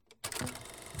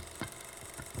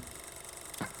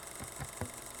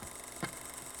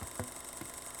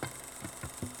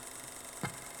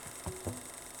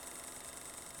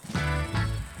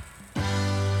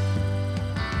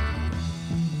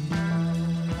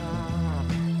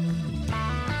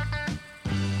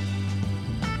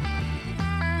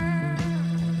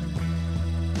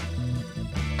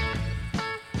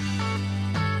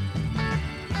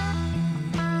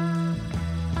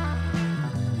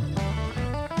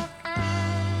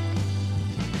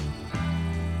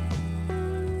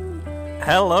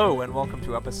Hello and welcome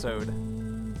to episode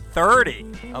 30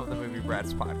 of the Movie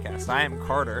Brats podcast. I am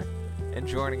Carter, and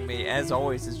joining me, as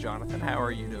always, is Jonathan. How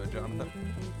are you doing, Jonathan?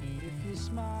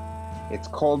 It's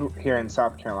cold here in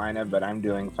South Carolina, but I'm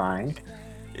doing fine.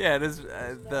 Yeah, it is.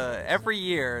 Every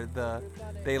year the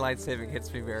daylight saving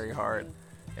hits me very hard,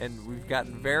 and we've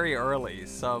gotten very early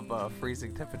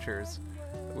sub-freezing temperatures,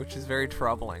 which is very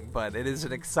troubling. But it is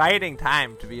an exciting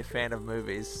time to be a fan of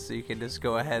movies, so you can just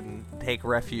go ahead and take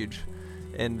refuge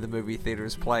in the movie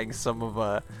theaters, playing some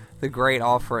of the great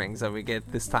offerings that we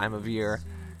get this time of year.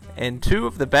 And two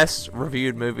of the best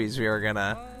reviewed movies we are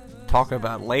gonna talk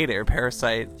about later,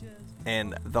 Parasite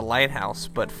and The Lighthouse.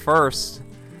 But first,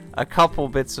 a couple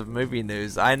bits of movie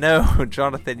news. I know,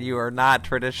 Jonathan, you are not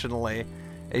traditionally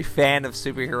a fan of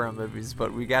superhero movies,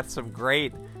 but we got some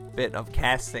great bit of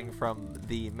casting from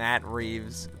the Matt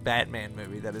Reeves Batman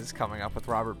movie that is coming up with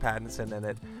Robert Pattinson in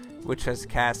it, which has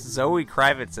cast Zoe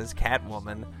Kravitz as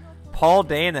Catwoman, Paul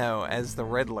Dano as the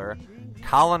Riddler,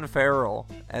 Colin Farrell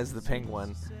as the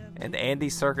Penguin, and Andy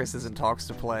Serkis is in talks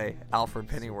to play Alfred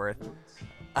Pennyworth.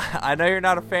 I know you're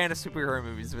not a fan of superhero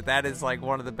movies, but that is like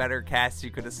one of the better casts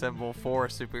you could assemble for a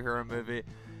superhero movie.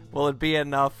 Will it be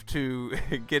enough to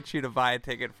get you to buy a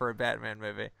ticket for a Batman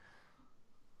movie?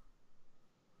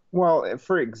 Well,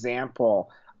 for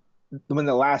example, when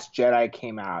The Last Jedi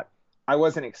came out, I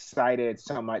wasn't excited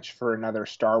so much for another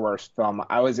Star Wars film.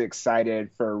 I was excited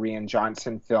for a Rian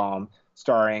Johnson film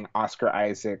starring Oscar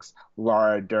Isaacs,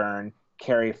 Laura Dern,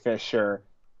 Carrie Fisher,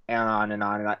 and on and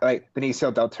on and on, like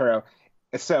Benicio del Toro.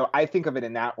 So I think of it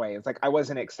in that way. It's like I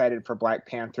wasn't excited for Black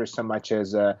Panther so much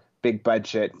as a big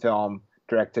budget film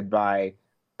directed by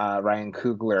Ryan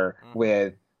Coogler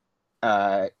with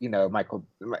Michael,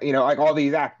 like all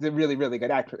these really, really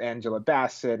good actors, Angela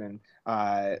Bassett, and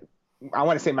I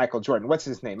want to say Michael Jordan. What's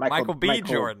his name? Michael B.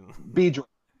 Jordan. B. Jordan.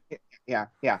 Yeah.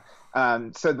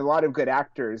 So a lot of good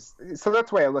actors. So that's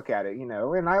the way I look at it,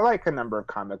 and I like a number of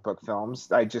comic book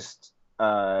films. I just,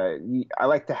 I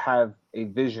like to have a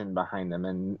vision behind them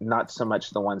and not so much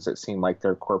the ones that seem like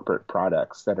they're corporate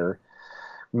products that are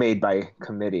made by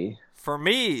committee. For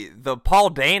me, the Paul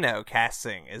Dano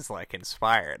casting is like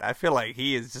inspired. I feel like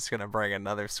he is just going to bring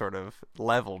another sort of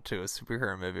level to a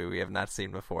superhero movie we have not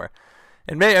seen before.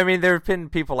 And there have been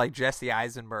people like Jesse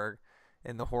Eisenberg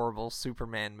in the horrible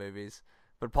Superman movies,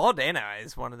 but Paul Dano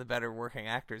is one of the better working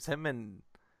actors. Him and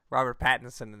Robert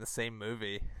Pattinson in the same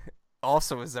movie,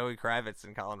 also with Zoe Kravitz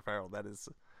and Colin Farrell. That is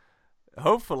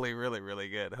hopefully really, really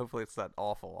good. Hopefully it's not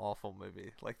awful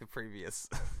movie like the previous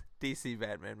DC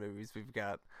Batman movies we've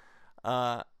got.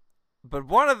 But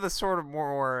one of the sort of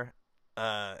more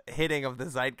hitting of the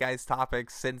zeitgeist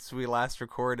topics since we last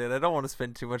recorded, I don't want to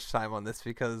spend too much time on this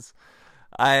because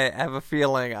I have a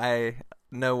feeling I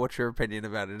know what your opinion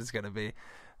about it is going to be.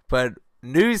 But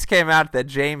news came out that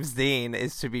James Dean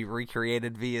is to be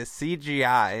recreated via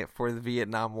CGI for the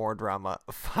Vietnam War drama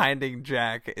Finding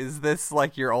Jack. Is this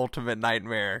like your ultimate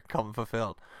nightmare come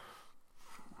fulfilled?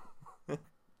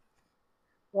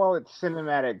 Well, it's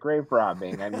cinematic grave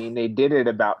robbing. I mean, they did it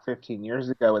about 15 years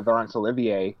ago with Laurence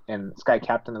Olivier and Sky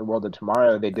Captain of the World of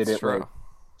Tomorrow. They did it with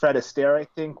Fred Astaire, I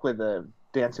think, with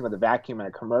Dancing with a Vacuum in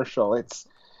a commercial.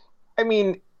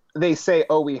 They say,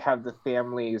 we have the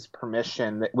family's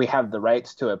permission, that we have the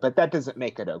rights to it, but that doesn't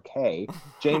make it okay.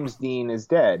 James Dean is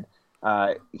dead.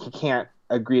 He can't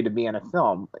agree to be in a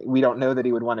film. We don't know that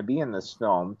he would want to be in this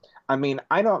film. I mean,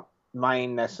 I don't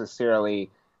mind necessarily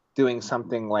doing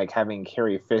something like having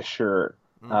Carrie Fisher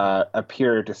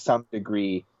appear to some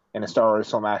degree in a Star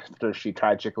Wars film after she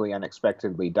tragically,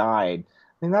 unexpectedly died.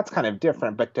 I mean, that's kind of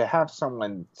different, but to have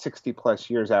someone 60 plus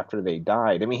years after they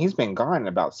died, I mean, he's been gone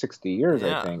about 60 years,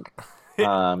 yeah. I think.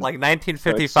 Like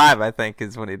 1955, I think,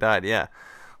 is when he died, yeah.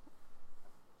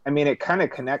 I mean, it kind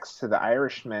of connects to The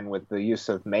Irishman with the use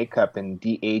of makeup and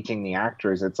de-aging the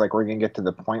actors. It's like we're going to get to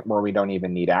the point where we don't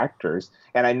even need actors.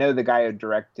 And I know the guy who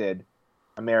directed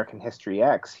American History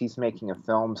X, he's making a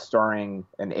film starring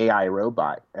an AI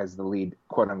robot as the lead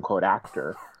quote-unquote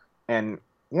actor. And,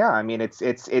 yeah, I mean,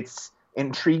 it's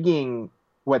intriguing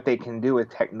what they can do with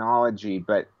technology,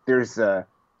 but there's a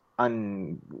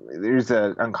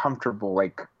uncomfortable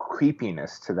like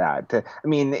creepiness to that.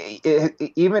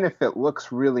 Even if it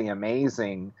looks really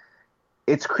amazing,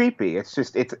 it's creepy. It's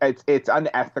just it's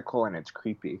unethical and it's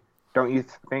creepy. Don't you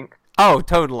think? Oh,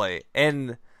 totally.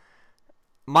 And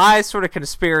my sort of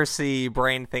conspiracy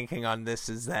brain thinking on this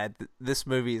is that this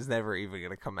movie is never even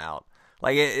going to come out.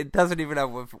 Like, it doesn't even have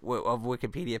a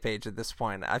Wikipedia page at this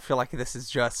point. I feel like this is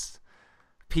just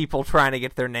people trying to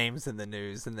get their names in the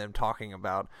news and them talking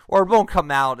about, or it won't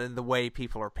come out in the way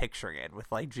people are picturing it,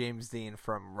 with like James Dean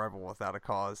from Rebel Without a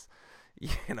Cause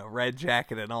red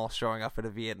jacket and all, showing up in a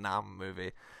Vietnam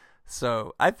movie.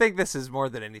 So I think this is more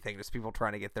than anything just people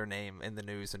trying to get their name in the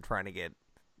news and trying to get,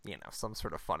 some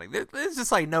sort of funding. There's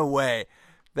just like no way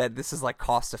that this is like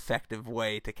cost-effective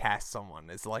way to cast someone.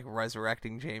 It's like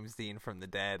resurrecting James Dean from the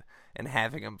dead and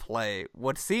having him play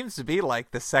what seems to be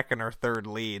like the second or third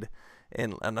lead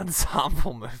in an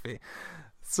ensemble movie.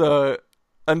 So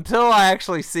until I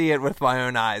actually see it with my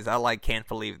own eyes, I can't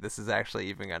believe this is actually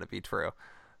even going to be true.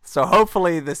 So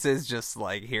hopefully this is just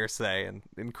like hearsay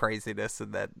and craziness,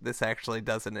 and that this actually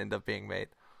doesn't end up being made.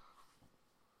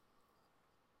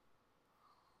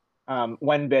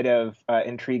 One bit of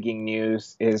intriguing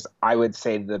news is, I would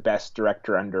say, the best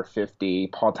director under 50,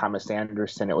 Paul Thomas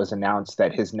Anderson. It was announced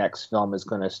that his next film is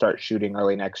going to start shooting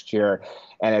early next year,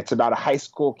 and it's about a high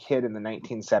school kid in the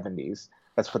 1970s.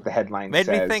 That's what the headline says.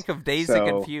 Made me think of Dazed and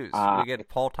Confused. We get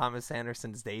Paul Thomas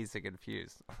Anderson's Dazed and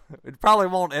Confused. It probably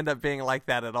won't end up being like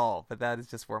that at all, but that is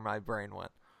just where my brain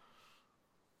went.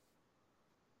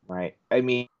 Right. I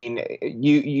mean,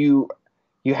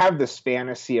 you have this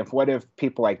fantasy of what if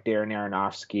people like Darren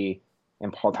Aronofsky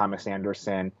and Paul Thomas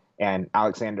Anderson and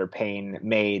Alexander Payne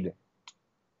made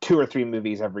 2 or 3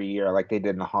 movies every year like they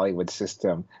did in the Hollywood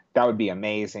system. That would be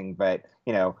amazing. But,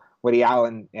 Woody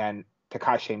Allen and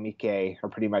Takashi Miike are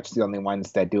pretty much the only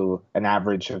ones that do an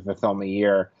average of a film a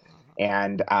year.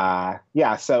 And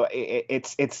so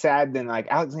it's sad. Then like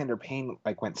Alexander Payne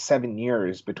went 7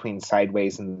 years between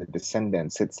Sideways and The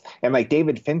Descendants. And like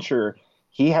David Fincher,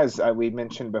 he has, we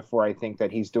mentioned before, I think,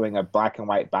 that he's doing a black and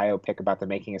white biopic about the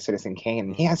making of Citizen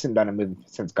Kane. He hasn't done a movie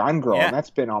since Gone Girl, and that's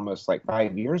been almost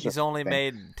 5 years. He's only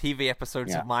made TV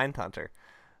episodes of Mindhunter.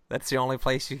 That's the only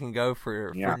place you can go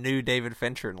for new David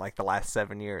Fincher in the last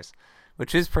 7 years,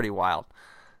 which is pretty wild.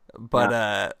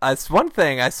 But it's one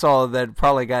thing I saw that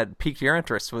probably piqued your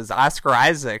interest was Oscar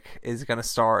Isaac is going to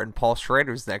star in Paul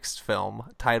Schrader's next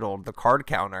film titled The Card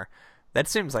Counter. That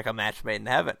seems like a match made in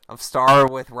heaven. A star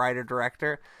with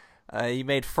writer-director. He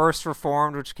made First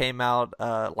Reformed, which came out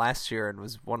last year and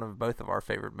was one of both of our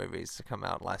favorite movies to come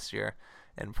out last year,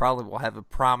 and probably will have a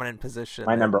prominent position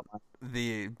in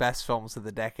the best films of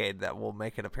the decade that will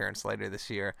make an appearance later this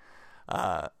year.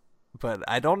 But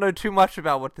I don't know too much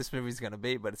about what this movie's going to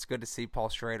be, but it's good to see Paul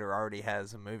Schrader already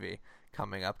has a movie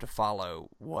coming up to follow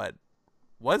what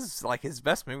was his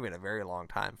best movie in a very long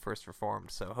time, First Reformed.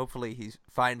 So hopefully he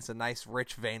finds a nice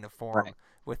rich vein of form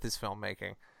with his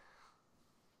filmmaking.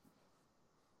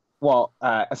 Well,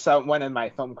 so one of my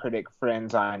film critic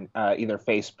friends on either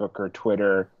Facebook or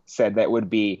Twitter said that would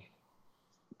be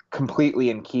completely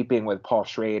in keeping with Paul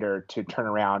Schrader to turn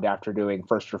around after doing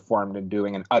First Reformed and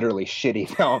doing an utterly shitty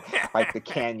film like The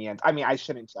Canyons. I mean, I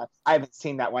haven't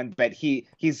seen that one, but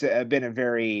he's been a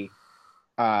very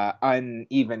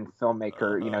uneven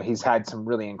filmmaker. He's had some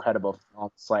really incredible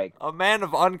films, like a man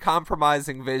of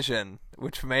uncompromising vision,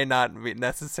 which may not be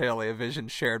necessarily a vision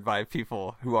shared by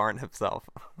people who aren't himself.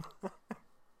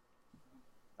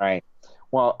 Right.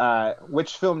 Well,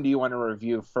 which film do you want to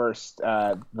review first,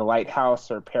 The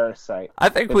Lighthouse or Parasite? I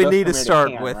think we need to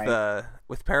start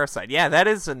with Parasite. Yeah, that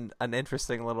is an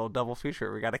interesting little double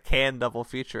feature. We got a Cannes double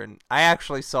feature, and I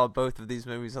actually saw both of these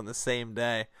movies on the same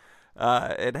day.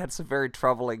 It had some very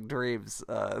troubling dreams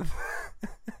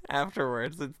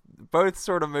afterwards. It's both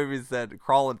sort of movies that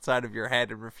crawl inside of your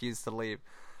head and refuse to leave.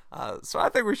 So I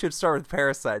think we should start with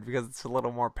Parasite because it's a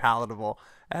little more palatable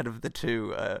out of the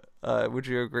two. Would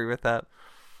you agree with that?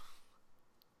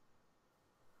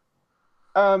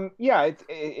 Yeah,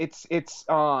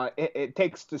 it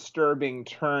takes disturbing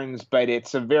turns, but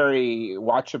it's a very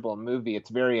watchable movie. It's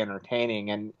very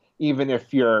entertaining, and even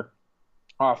if you're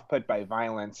off put by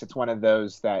violence, it's one of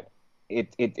those that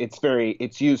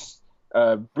it's used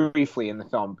briefly in the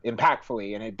film,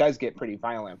 impactfully, and it does get pretty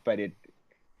violent, but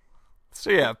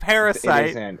Parasite it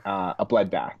isn't a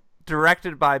bloodbath.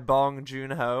 Directed by Bong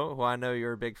Joon-ho, who I know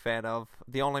you're a big fan of.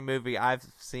 The only movie I've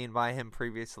seen by him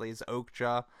previously is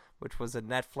Okja, which was a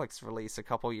Netflix release a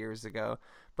couple years ago,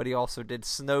 but he also did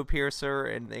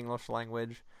Snowpiercer in the English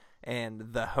language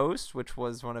and The Host, which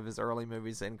was one of his early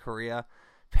movies in Korea.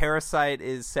 Parasite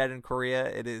is set in Korea.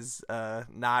 It is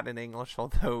not in English,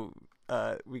 although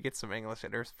we get some English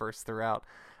interspersed throughout.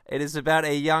 It is about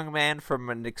a young man from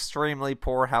an extremely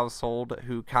poor household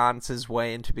who cons his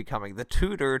way into becoming the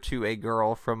tutor to a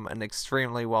girl from an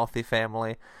extremely wealthy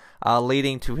family,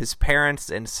 leading to his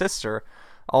parents and sister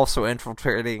also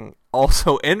infiltrating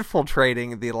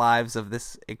the lives of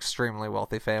this extremely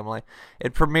wealthy family.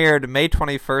 It premiered May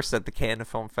 21st at the Cannes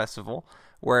Film Festival,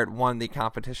 where it won the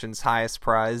competition's highest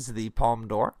prize, the Palme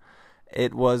d'Or.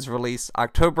 It was released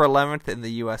October 11th in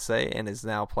the USA and is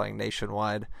now playing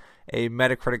nationwide. A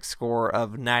Metacritic score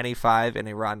of 95 and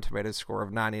a Rotten Tomatoes score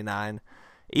of 99.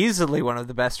 Easily one of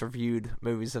the best reviewed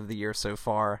movies of the year so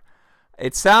far.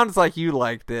 It sounds like you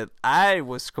liked it. I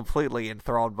was completely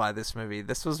enthralled by this movie.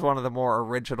 This was one of the more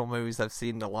original movies I've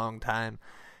seen in a long time.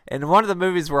 And one of the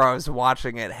movies where I was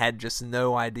watching it had just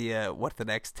no idea what the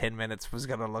next 10 minutes was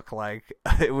going to look like.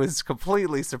 It was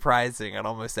completely surprising at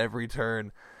almost every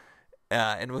turn.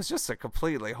 And was just a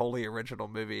completely wholly original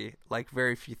movie, like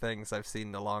very few things I've seen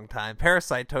in a long time.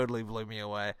 Parasite totally blew me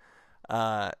away.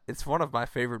 It's one of my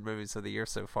favorite movies of the year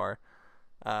so far.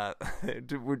 What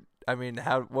did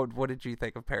you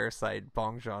think of Parasite,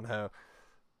 Bong Joon-ho,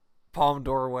 Palme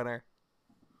d'Or winner?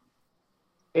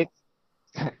 It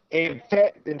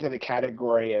fit into the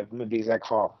category of movies I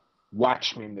call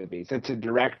watch me movies. It's a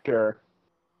director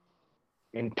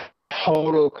in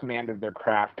total command of their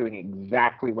craft, doing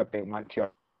exactly what they want to.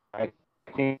 I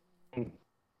think Sam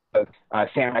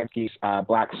Raimi's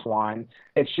Black Swan.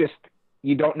 It's just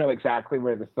you don't know exactly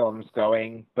where the film's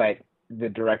going, but the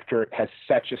director has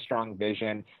such a strong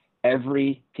vision.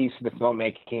 Every piece of the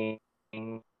filmmaking.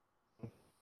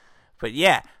 But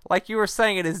yeah, like you were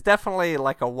saying, it is definitely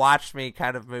like a watch me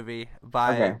kind of movie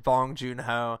by Bong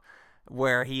Joon-ho,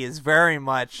 where he is very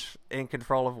much in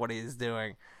control of what he is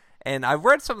doing. And I've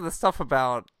read some of the stuff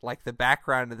about like the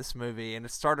background of this movie, and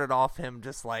it started off him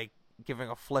just like giving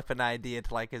a flippant idea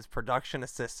to like his production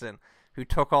assistant, who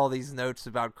took all these notes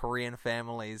about Korean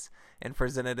families and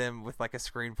presented him with like a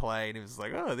screenplay, and he was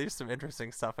like, "Oh, there's some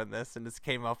interesting stuff in this," and just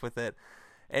came up with it.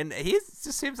 And he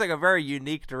just seems like a very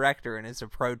unique director in his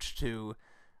approach to,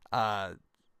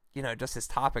 just his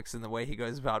topics and the way he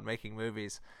goes about making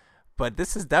movies. But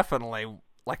this is definitely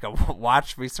like a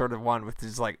watch me sort of one, with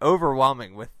just like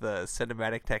overwhelming with the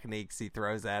cinematic techniques he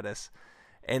throws at us,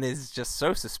 and is just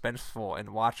so suspenseful and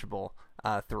watchable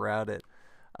throughout it.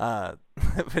 But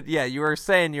yeah, you were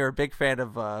saying you're a big fan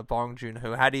of Bong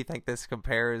Joon-ho. How do you think this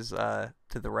compares to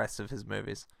the rest of his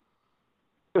movies?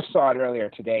 Just saw it earlier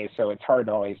today, so it's hard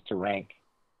always to rank.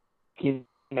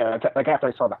 Like after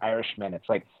I saw The Irishman, it's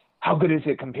like, how good is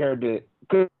it compared to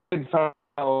Goodfellas?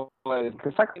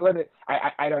 Because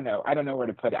I don't know. I don't know where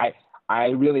to put it. I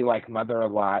really like Mother a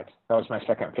lot. That was my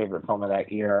second favorite film of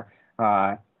that year.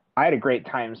 I had a great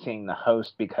time seeing The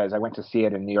Host because I went to see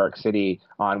it in New York City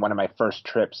on one of my first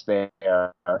trips there.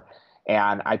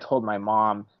 And I told my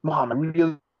mom, I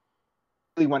really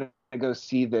want to go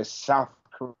see this South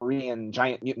Korean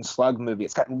giant mutant slug movie.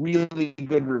 It's got really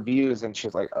good reviews. And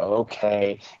she's like, oh,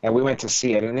 okay. And we went to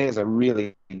see it, and it is a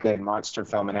really good monster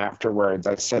film. And afterwards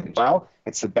I said, well,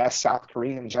 it's the best South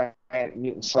Korean giant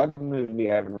mutant slug movie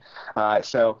ever.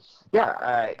 It's a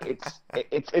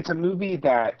movie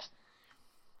that...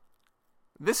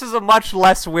 This is a much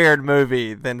less weird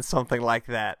movie than something like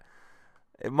that.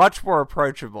 Much more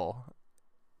approachable.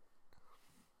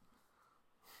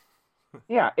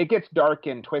 Yeah, it gets dark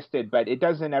and twisted, but it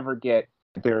doesn't ever get...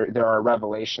 There are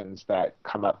revelations that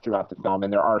come up throughout the film,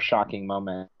 and there are shocking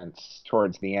moments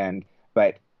towards the end.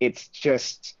 But it's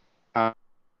just...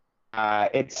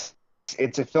 it's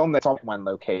a film that's all one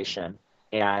location.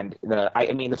 And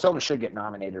the film should get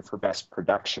nominated for Best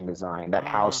Production Design. That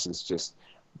house is just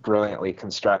brilliantly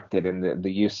constructed, and the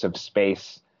use of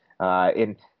space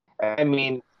like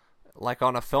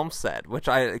on a film set, which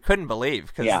I couldn't believe,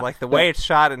 because like the way it's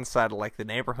shot inside like the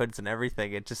neighborhoods and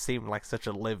everything, it just seemed like such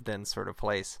a lived-in sort of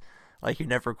place. Like you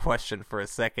never questioned for a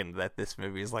second that this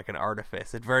movie is like an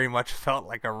artifice. It very much felt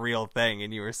like a real thing,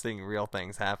 and you were seeing real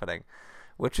things happening,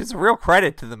 which is a real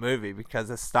credit to the movie,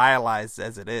 because as stylized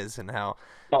as it is and how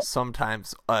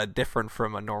sometimes different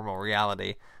from a normal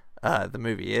reality the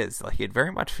movie is, like it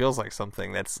very much feels like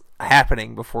something that's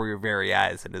happening before your very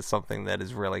eyes. It is something that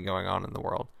is really going on in the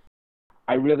world.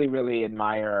 I really, really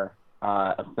admire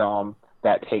a film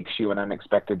that takes you in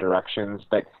unexpected directions.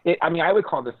 But I would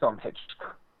call the film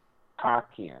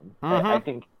Hitchcockian. I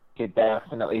think it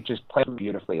definitely just plays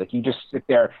beautifully. Like you just sit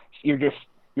there, you're just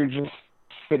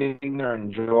sitting there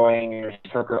enjoying your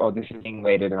circle. Oh, this is being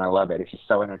weighted, and I love it. It's just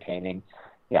so entertaining.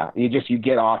 Yeah, you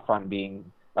get off on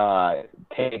being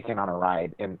taken on a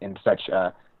ride in such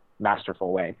a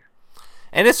masterful way.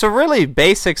 And it's a really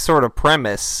basic sort of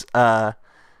premise.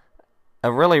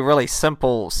 A really, really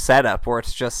simple setup where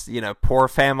it's just, poor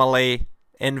family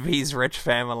envies rich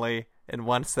family and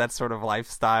wants that sort of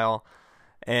lifestyle.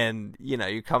 And,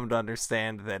 you come to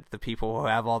understand that the people who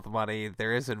have all the money,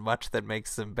 there isn't much that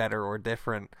makes them better or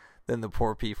different than the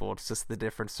poor people. It's just the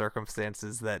different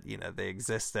circumstances that, they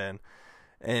exist in.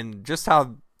 And just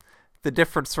how the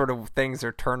different sort of things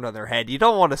are turned on their head. You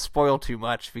don't want to spoil too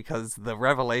much because the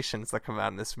revelations that come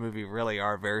out in this movie really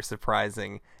are very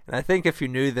surprising. And I think if you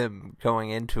knew them going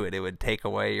into it, it would take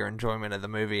away your enjoyment of the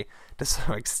movie to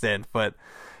some extent. But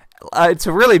it's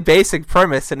a really basic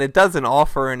premise, and it doesn't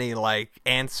offer any like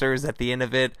answers at the end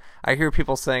of it. I hear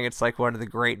people saying it's like one of the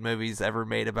great movies ever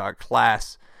made about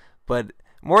class, but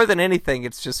more than anything,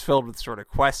 it's just filled with sort of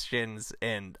questions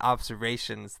and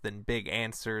observations than big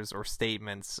answers or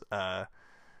statements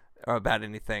about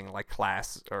anything like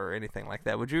class or anything like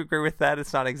that. Would you agree with that?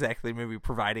 It's not exactly a movie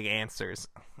providing answers.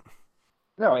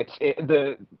 No,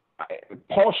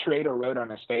 Paul Schrader wrote on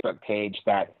his Facebook page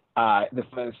that this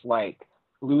was like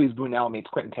Louis Buñuel meets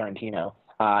Quentin Tarantino,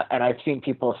 and I've seen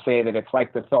people say that it's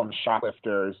like the film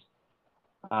Shoplifters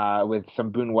with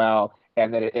some Buñuel,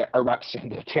 and that it erupts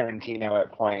into Tarantino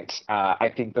at points.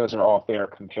 I think those are all fair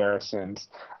comparisons,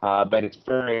 but it's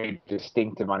very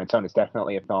distinctive on its own. It's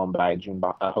definitely a film by Jun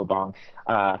Ho Bong.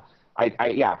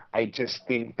 I just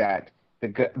think that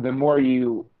the more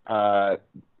you, the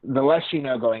less you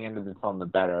know going into the film, the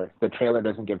better. The trailer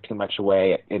doesn't give too much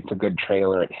away. It's a good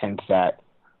trailer. It hints at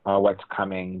what's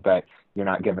coming, but you're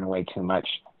not giving away too much.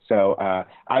 So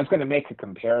I was going to make a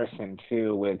comparison,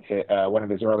 too, with one of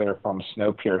his earlier films,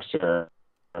 Snowpiercer,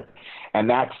 and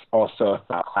that's also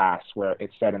about class, where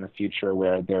it's set in the future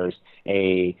where there's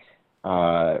the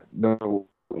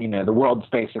world's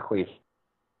basically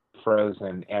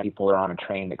frozen, and people are on a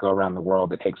train that go around the world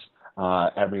that takes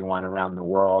everyone around the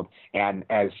world. And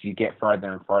as you get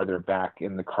farther and farther back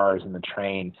in the cars and the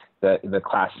train, the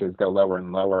classes go lower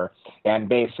and lower. And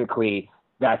basically,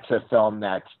 that's a film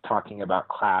that's talking about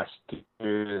class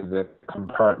through the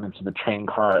compartments of the train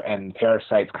car, and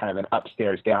Parasite's kind of an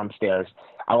upstairs, downstairs.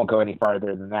 I won't go any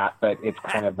farther than that, but it's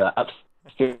kind of the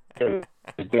upstairs,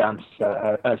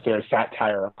 downstairs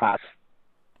satire of class.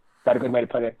 Is that a good way to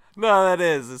put it? No, that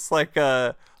is. It's like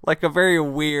a very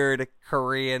weird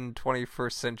Korean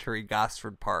 21st century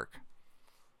Gosford Park.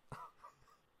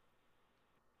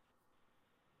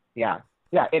 Yeah.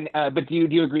 Yeah, and but do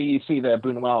you agree? You see the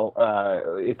Buñuel?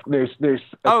 There's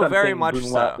very much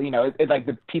Buñuel, so. You know, it's like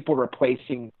the people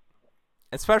replacing.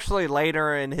 Especially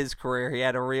later in his career, he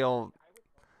had a real,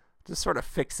 just sort of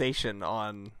fixation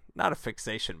on, not a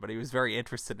fixation, but he was very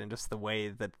interested in just the way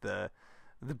that the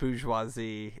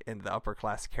bourgeoisie and the upper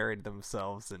class carried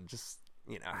themselves, and just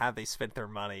how they spent their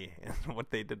money and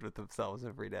what they did with themselves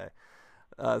every day.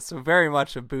 So very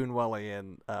much a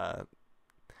Buñuelian.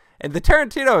 And the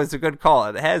Tarantino is a good call.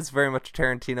 It has very much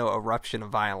Tarantino eruption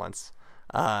of violence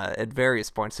at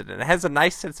various points in it. It has a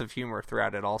nice sense of humor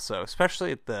throughout it also,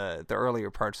 especially at the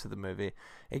earlier parts of the movie.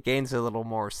 It gains a little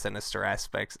more sinister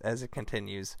aspects as it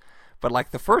continues. But like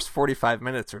the first 45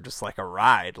 minutes are just like a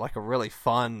ride, like a really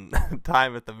fun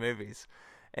time at the movies.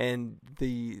 And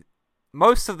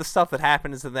most of the stuff that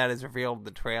happens in that is revealed in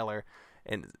the trailer.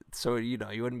 And so, you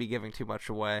wouldn't be giving too much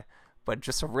away. But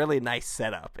just a really nice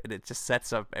setup, and it just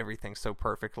sets up everything so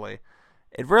perfectly.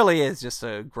 It really is just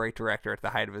a great director at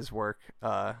the height of his work,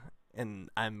 and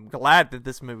I'm glad that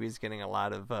this movie is getting a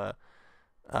lot of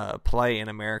play in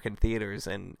American theaters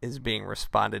and is being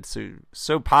responded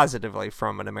so positively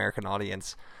from an American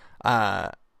audience.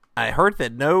 I heard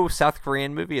that no South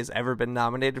Korean movie has ever been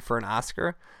nominated for an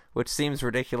Oscar, which seems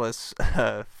ridiculous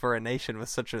for a nation with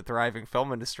such a thriving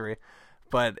film industry.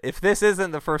 But if this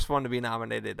isn't the first one to be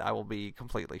nominated, I will be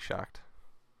completely shocked.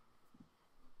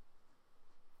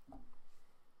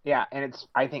 Yeah, and it's,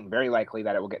 I think, very likely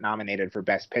that it will get nominated for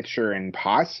Best Picture and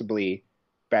possibly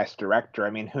Best Director. I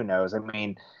mean, who knows? I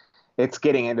mean, it's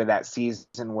getting into that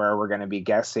season where we're going to be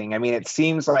guessing. I mean, it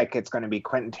seems like it's going to be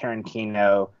Quentin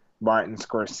Tarantino, Martin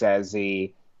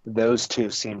Scorsese. Those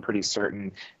two seem pretty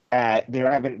certain. There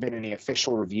haven't been any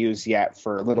official reviews yet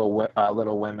for Little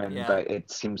Women, yeah. But it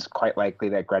seems quite likely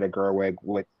that Greta Gerwig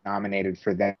would be nominated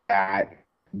for that,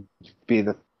 be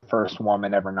the first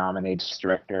woman ever nominated as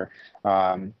director.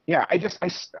 I don't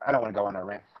want to go on a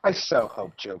rant. I so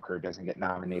hope Joker doesn't get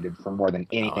nominated for more than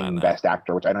anything in Best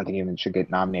Actor, which I don't think even should get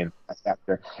nominated for Best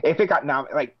Actor. If it got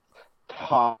nominated, like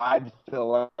Todd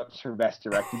Phillips for Best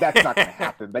Director, that's not going to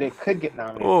happen, but it could get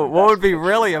nominated. Well, what would be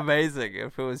really amazing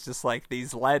if it was just like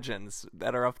these legends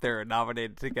that are up there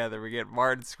nominated together. We get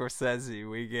Martin Scorsese,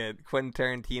 we get Quentin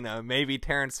Tarantino, maybe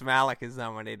Terrence Malick is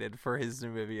nominated for his new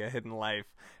movie A Hidden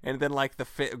Life, and then like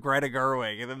Greta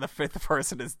Gerwig, and then the fifth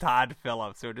person is Todd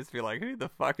Phillips. It would just be like, who the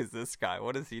fuck is this guy?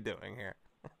 What is he doing here?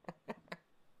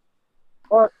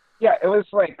 Well, yeah, it was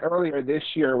like earlier this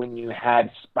year when you had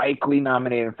Spike Lee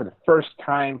nominated for the first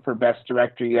time for Best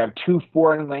Director. You have two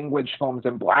foreign language films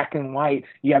in black and white.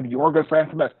 You have Yorgos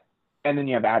Lanthimos, and then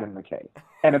you have Adam McKay.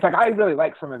 And it's like, I really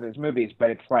like some of his movies,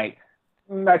 but it's like,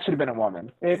 That should have been a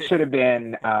woman. It should have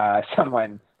been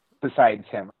someone besides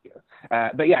him.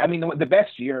 But yeah, I mean, the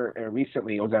best year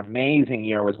recently, it was an amazing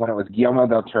year, was when it was Guillermo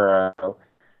del Toro,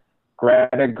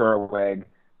 Greta Gerwig,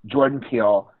 Jordan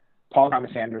Peele, Paul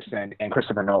Thomas Anderson, and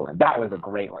Christopher Nolan. That was a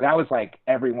great one. That was like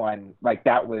everyone, like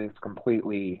that was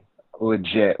completely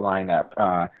legit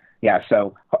lineup. Yeah,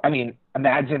 so I mean,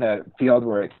 imagine a field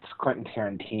where it's Quentin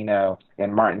Tarantino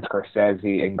and Martin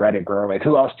Scorsese and Greta Gerwig.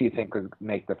 Who else do you think would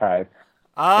make the five?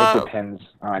 It depends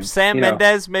on Sam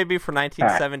Mendes, maybe for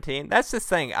 1917. That's the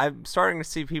thing. I'm starting to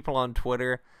see people on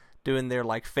Twitter doing their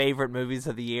like favorite movies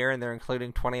of the year, and they're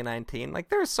including 2019. Like,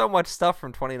 there's so much stuff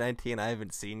from 2019 I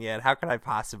haven't seen yet. How can I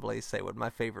possibly say what my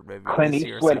favorite movie this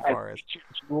year so far is?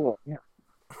 Yeah.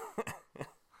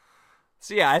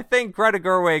 So yeah, I think Greta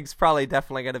Gerwig's probably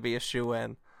definitely going to be a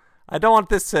shoo-in. I don't want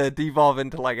this to devolve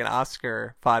into like an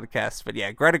Oscar podcast, but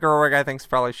yeah, Greta Gerwig I think is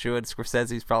probably a shoo-in.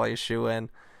 Scorsese's probably a shoo-in.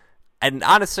 And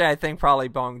honestly, I think probably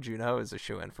Bong Joon-ho is a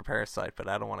shoo-in for Parasite, but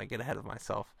I don't want to get ahead of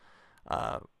myself.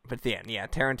 But yeah,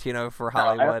 Tarantino for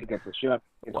Hollywood. I don't think it's a shoo-in.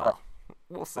 Well,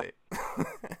 we'll see.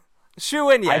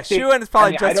 Shoo-in, yeah. Shoo-in is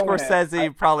probably just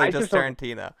Scorsese, probably just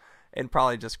Tarantino, and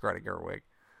probably just Greta Gerwig.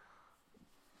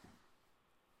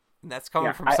 And that's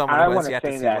coming from someone who has yet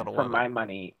to see Little Women. For my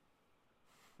money.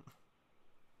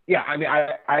 Yeah, I mean,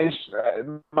 as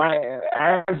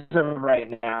of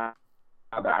right now,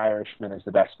 The Irishman is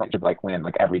the best film. Should like win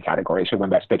like every category. It should win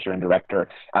Best Picture and Director.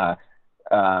 Joe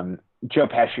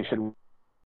Pesci should.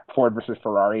 Ford versus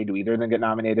Ferrari. Do either of them get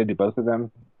nominated? Do both of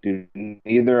them? Do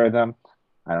neither of them?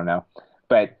 I don't know.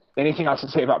 But anything else to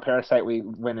say about Parasite? We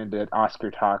went into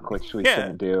Oscar talk, which we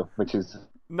shouldn't do. Which is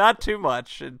not too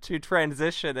much. To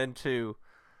transition into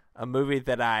a movie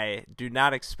that I do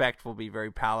not expect will be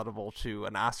very palatable to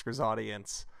an Oscars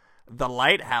audience. The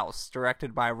Lighthouse,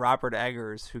 directed by Robert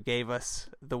Eggers, who gave us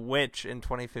The Witch in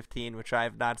 2015, which I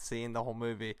have not seen the whole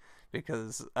movie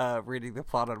because reading the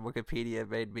plot on Wikipedia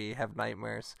made me have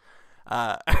nightmares.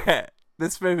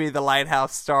 This movie, The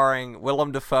Lighthouse, starring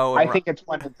Willem Dafoe. I think it's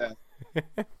one of the...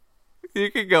 You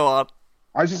can go on.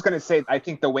 I was just going to say, I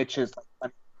think The Witch is...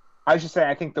 I was just saying,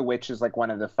 I think The Witch is like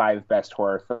one of the 5 best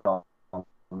horror films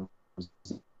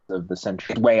of the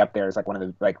century. Way up there is like one of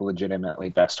the like legitimately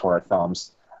best horror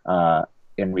films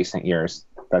in recent years.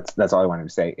 That's all I wanted to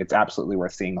say. It's absolutely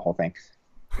worth seeing the whole thing.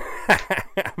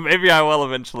 Maybe I will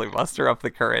eventually muster up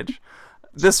the courage.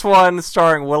 This one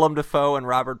starring Willem Dafoe and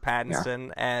Robert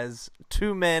Pattinson as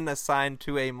 2 men assigned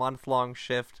to a month-long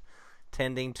shift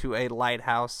tending to a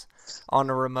lighthouse on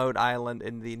a remote island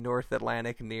in the North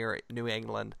Atlantic near New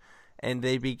England, and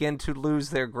they begin to lose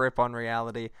their grip on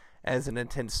reality as an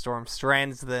intense storm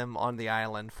strands them on the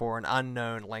island for an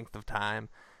unknown length of time.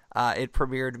 It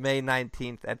premiered May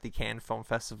 19th at the Cannes Film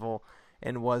Festival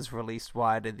and was released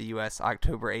wide in the U.S.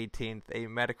 October 18th, a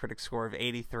Metacritic score of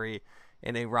 83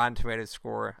 and a Rotten Tomatoes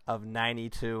score of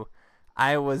 92.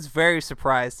 I was very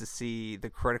surprised to see the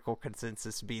critical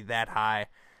consensus be that high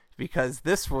because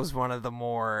this was one of the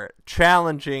more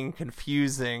challenging,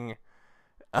 confusing,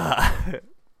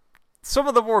 some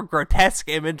of the more grotesque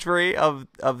imagery of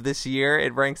this year.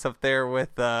 It ranks up there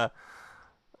with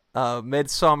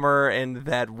Midsommar and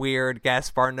that weird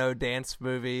Gaspar Noé dance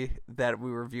movie that we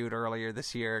reviewed earlier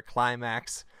this year,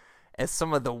 Climax, as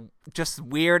some of the just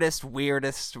weirdest,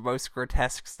 most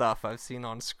grotesque stuff I've seen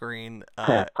on screen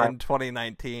in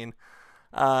 2019.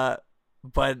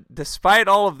 But despite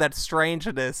all of that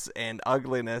strangeness and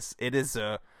ugliness, it is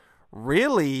a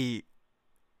really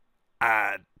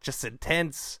just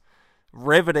intense,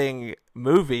 riveting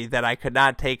movie that I could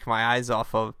not take my eyes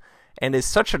off of, and is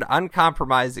such an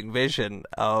uncompromising vision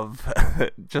of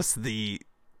just the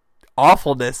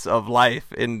awfulness of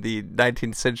life in the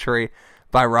 19th century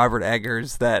by Robert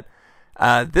Eggers that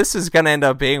this is going to end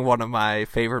up being one of my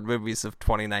favorite movies of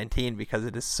 2019 because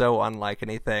it is so unlike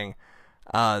anything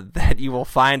that you will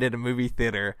find in a movie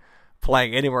theater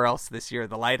playing anywhere else this year.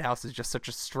 The Lighthouse is just such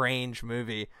a strange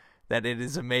movie that it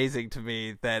is amazing to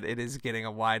me that it is getting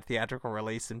a wide theatrical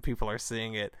release and people are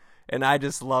seeing it. And I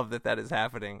just love that that is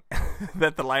happening,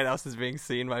 that The Lighthouse is being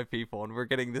seen by people, and we're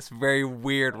getting this very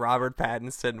weird Robert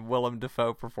Pattinson, Willem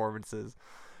Dafoe performances.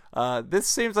 This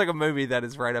seems like a movie that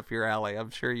is right up your alley.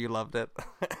 I'm sure you loved it.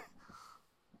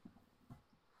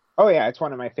 Oh, yeah, it's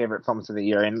one of my favorite films of the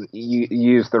year, and you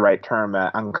used the right term,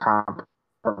 uncompromising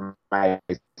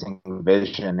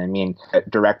vision. I mean, the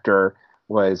director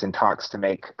was in talks to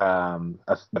make a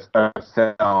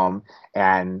film,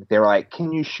 and they were like,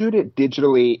 "Can you shoot it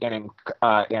digitally and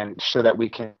so that we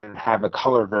can have a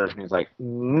color version?" He's like,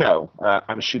 "No,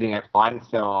 I'm shooting it on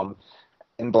film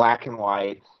in black and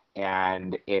white,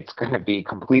 and it's going to be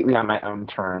completely on my own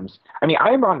terms. I mean,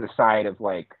 I'm on the side of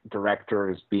like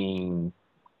directors being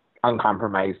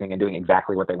uncompromising and doing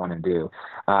exactly what they want to do.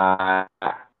 I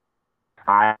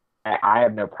I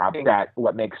have no problem that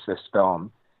what makes this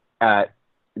film, uh,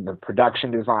 the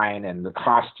production design and the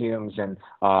costumes and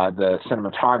the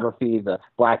cinematography, the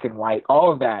black and white,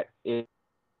 all of that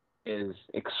is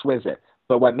exquisite.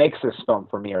 But what makes this film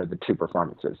for me are the two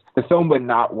performances. The film would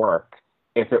not work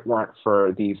if it weren't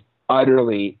for these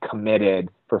utterly committed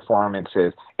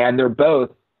performances, and they're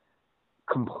both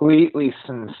completely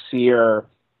sincere,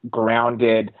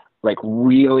 grounded, like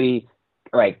really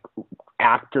like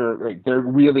actor, like they're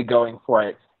really going for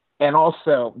it. And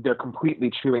also, they're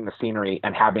completely chewing the scenery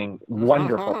and having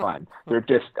wonderful fun. They're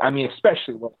just, I mean,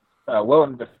 especially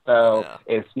Willem Dafoe Yeah.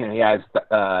 is, you know, he has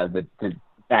the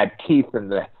bad teeth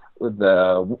and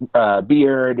the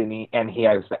beard, and he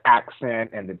has the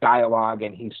accent and the dialogue,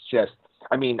 and he's just,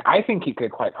 I mean, I think he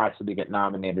could quite possibly get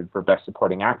nominated for Best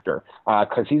Supporting Actor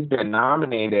because he's been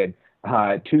nominated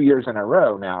 2 years in a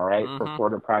row now, right, for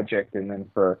Florida Project and then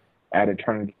for At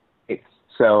Eternity.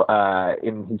 So,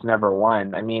 and he's never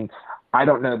won. I mean, I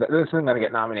don't know that this isn't going to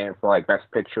get nominated for like Best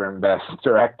Picture and Best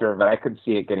Director, but I could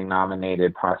see it getting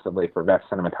nominated possibly for Best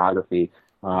Cinematography.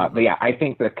 But yeah, I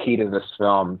think the key to this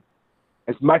film,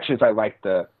 as much as I like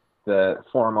the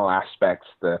formal aspects,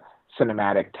 the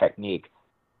cinematic technique.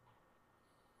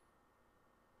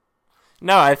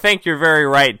 No, I think you're very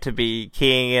right to be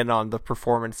keying in on the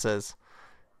performances.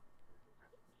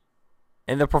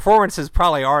 And the performances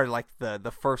probably are like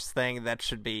the first thing that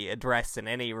should be addressed in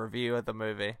any review of the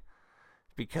movie.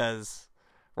 Because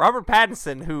Robert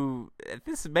Pattinson, who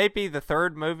this may be the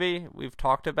third movie we've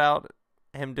talked about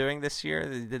him doing this year.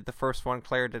 They did the first one,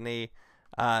 Claire Denis,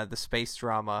 the space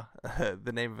drama.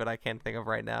 The name of it I can't think of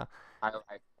right now.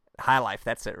 High Life,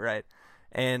 that's it, right?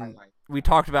 And we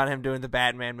talked about him doing the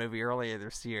Batman movie earlier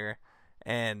this year,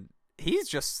 and he's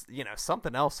just, you know,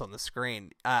 something else on the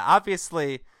screen.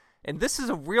 Obviously, and this is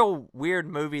a real weird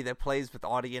movie that plays with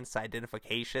audience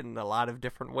identification in a lot of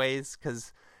different ways,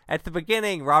 because at the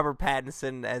beginning, Robert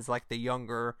Pattinson as like the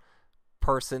younger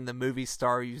person, the movie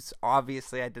star, you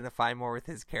obviously identify more with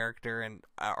his character and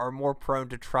are more prone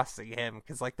to trusting him,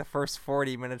 because like the first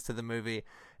 40 minutes of the movie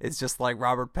is just like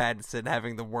Robert Pattinson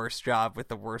having the worst job with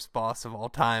the worst boss of all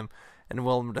time, and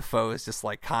Willem Dafoe is just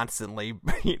like constantly,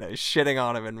 you know, shitting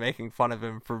on him and making fun of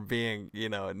him for being, you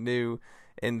know, new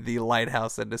in the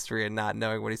lighthouse industry and not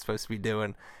knowing what he's supposed to be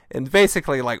doing, and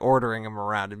basically like ordering him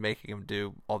around and making him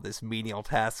do all this menial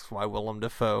tasks while Willem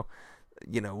Dafoe,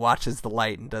 you know, watches the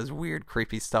light and does weird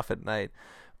creepy stuff at night.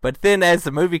 But then as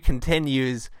the movie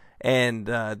continues and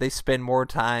they spend more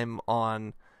time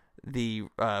on the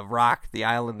rock, the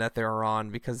island that they're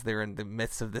on, because they're in the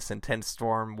midst of this intense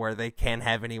storm where they can't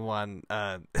have anyone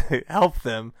help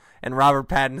them, and Robert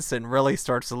Pattinson really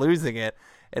starts losing it,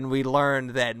 and we learn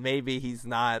that maybe he's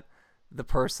not the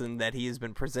person that he has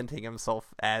been presenting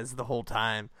himself as the whole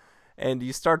time. And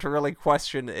you start to really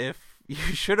question if you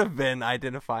should have been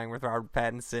identifying with Robert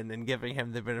Pattinson and giving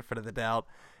him the benefit of the doubt,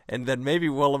 and then maybe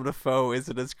Willem Dafoe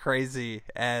isn't as crazy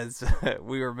as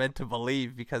we were meant to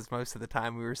believe, because most of the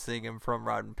time we were seeing him from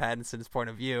Robert Pattinson's point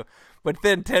of view. But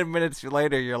then 10 minutes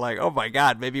later, you're like, oh my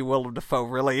god, maybe Willem Dafoe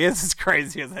really is as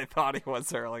crazy as I thought he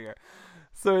was earlier.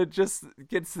 So it just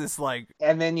gets this like...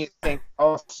 And then you think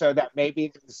also that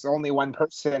maybe there's only one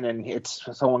person and it's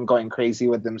someone going crazy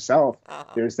with themselves.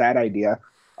 There's that idea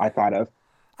I thought of.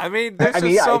 I mean,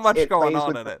 there's so much going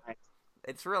on in it.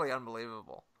 It's really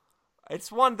unbelievable.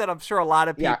 It's one that I'm sure a lot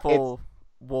of people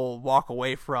will walk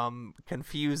away from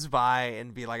confused by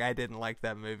and be like, I didn't like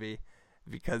that movie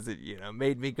because it, you know,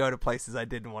 made me go to places I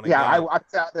didn't want to go. Yeah, I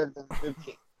walked out of the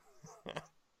movie.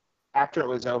 After it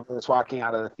was over, I was walking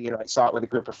out of the theater. I saw it with a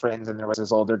group of friends, and there was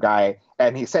this older guy,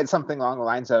 and he said something along the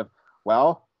lines of,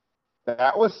 well,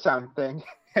 that was something.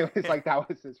 It was like that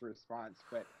was his response.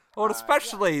 But well,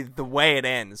 especially the way it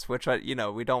ends, which, you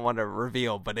know, we don't want to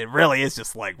reveal, but it really is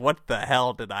just like, what the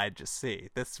hell did I just see?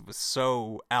 This was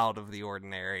so out of the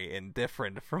ordinary and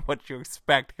different from what you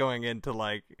expect going into,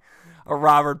 like, a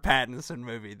Robert Pattinson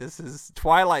movie. This is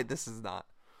Twilight, this is not.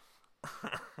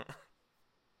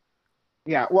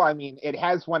 Yeah, well, I mean, it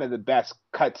has one of the best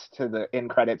cuts to the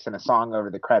end credits and a song over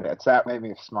the credits. That made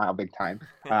me smile big time.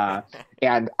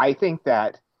 And I think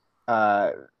that,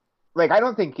 like, I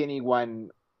don't think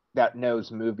anyone that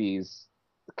knows movies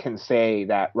can say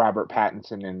that Robert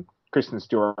Pattinson and Kristen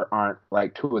Stewart aren't,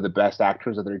 like, two of the best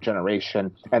actors of their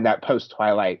generation, and that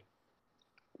post-Twilight,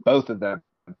 both of them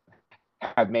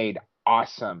have made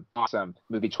awesome, awesome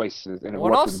movie choices, and it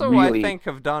What worked with also really I think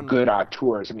have done good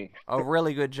auteurs. I mean, a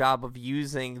really good job of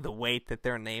using the weight that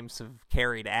their names have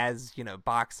carried as,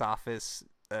 box office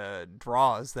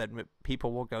draws that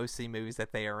people will go see movies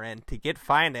that they are in to get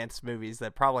financed movies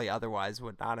that probably otherwise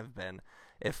would not have been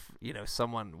if,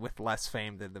 someone with less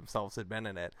fame than themselves had been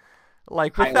in it.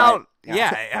 Like, without,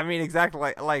 I mean,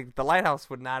 exactly, like, The Lighthouse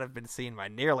would not have been seen by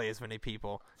nearly as many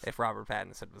people if Robert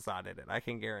Pattinson was not in it. I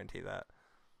can guarantee that.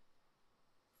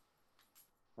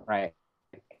 Right.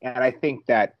 And I think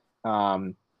that, that's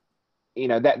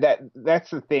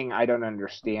the thing I don't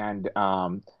understand.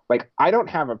 Like, I don't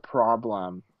have a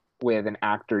problem with an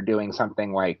actor doing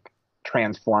something like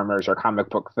Transformers or comic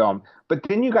book film, but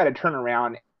then you got to turn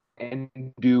around and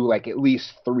do like at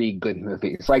least 3 good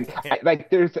movies. Like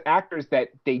there's actors that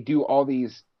they do all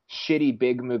these shitty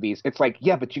big movies. It's like,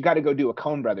 yeah, but you got to go do a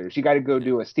Coen Brothers. You got to go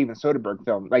do a Steven Soderbergh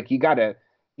film. Like you got to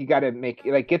make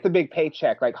like get the big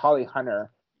paycheck. Like Holly Hunter,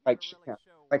 like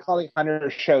Holly Hunter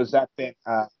shows up in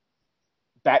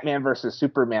Batman versus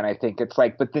Superman. I think it's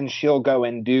like, but then she'll go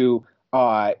and do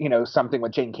something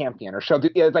with Jane Campion, or she'll do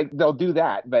like they'll do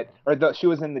that, she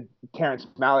was in the Terrence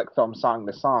Malick film Song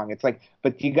to Song. It's like,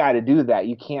 but you got to do that.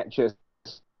 You can't just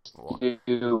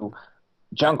do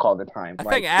junk all the time. I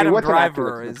think Adam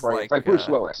Driver is like Bruce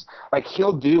Willis. Like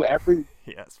he'll do every.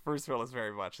 Yes, Bruce Willis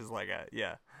very much is like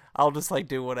I'll just like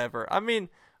do whatever. I mean,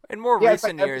 in more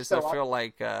recent years, I feel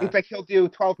like it's like he'll do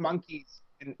 12 Monkeys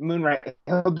in Moonrise.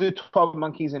 He'll do 12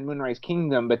 Monkeys in Moonrise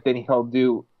Kingdom, but then he'll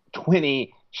do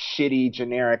 20 shitty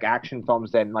generic action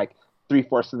films that like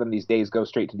 3/4 of them these days go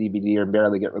straight to DVD or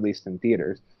barely get released in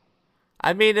theaters.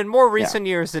 I mean, in more recent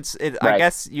years, right. I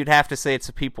guess you'd have to say it's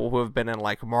the people who have been in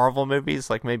like Marvel movies,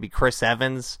 like maybe Chris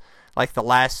Evans. Like the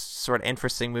last sort of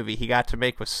interesting movie he got to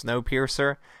make was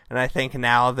Snowpiercer, and I think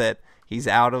now that he's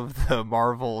out of the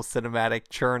Marvel cinematic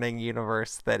churning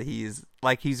universe, that he's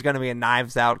going to be in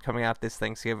Knives Out coming out this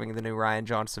Thanksgiving, the new Rian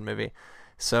Johnson movie.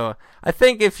 So I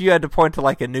think if you had to point to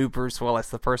like a new Bruce Willis,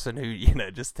 the person who,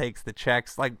 just takes the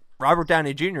checks, like Robert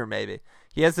Downey Jr. maybe.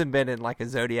 He hasn't been in like a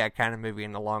Zodiac kind of movie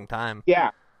in a long time.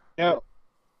 Yeah. No.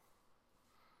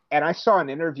 And I saw an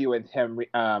interview with him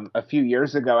a few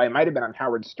years ago. It might have been on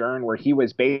Howard Stern, where he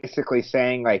was basically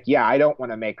saying like, yeah, I don't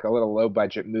want to make a little low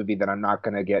budget movie that I'm not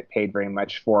going to get paid very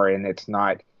much for. And it's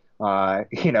not,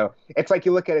 it's like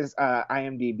you look at his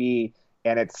IMDb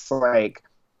and it's like,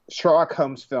 Sherlock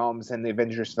Holmes films and the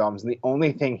Avengers films, and the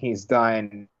only thing he's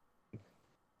done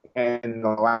in the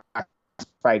last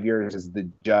 5 years is The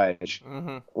Judge,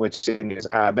 which is,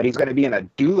 but he's going to be in a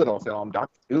Doolittle film, Dr.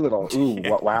 Doolittle. Ooh,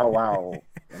 wow.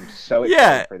 I'm so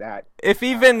excited for that. If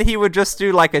even he would just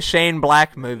do like a Shane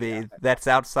Black movie that's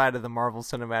outside of the Marvel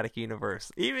Cinematic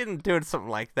Universe, even doing something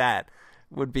like that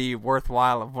would be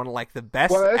worthwhile, of one of like the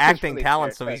best acting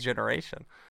talents of his generation.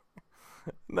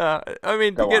 No, I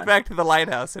mean, to get back to The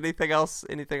Lighthouse, anything else?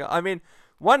 I mean,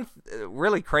 one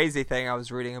really crazy thing I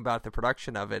was reading about the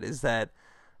production of it is that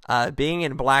being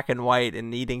in black and white and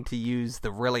needing to use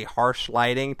the really harsh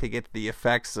lighting to get the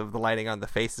effects of the lighting on the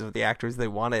faces of the actors they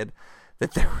wanted,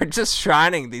 that they were just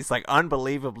shining these like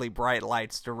unbelievably bright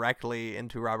lights directly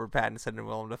into Robert Pattinson and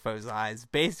Willem Dafoe's eyes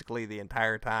basically the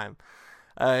entire time.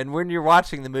 And when you're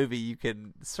watching the movie, you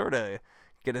can sort of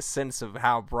get a sense of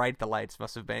how bright the lights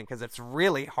must have been, because it's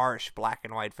really harsh black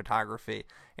and white photography,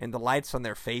 and the lights on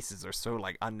their faces are so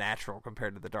like unnatural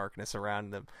compared to the darkness around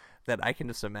them, that I can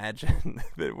just imagine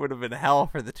that it would have been hell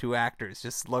for the 2 actors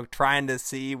just trying to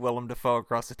see Willem Dafoe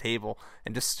across the table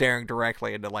and just staring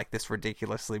directly into like this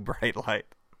ridiculously bright light.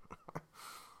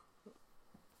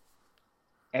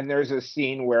 And there's a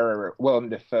scene where Willem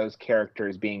Dafoe's character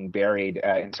is being buried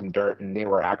in some dirt, and they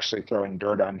were actually throwing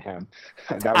dirt on him.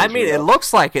 It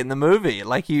looks like it in the movie.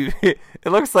 Like it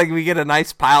looks like we get a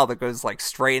nice pile that goes like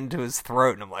straight into his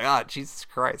throat, and I'm like, oh, Jesus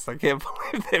Christ, I can't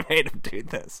believe they made him do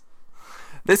this.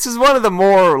 This is one of the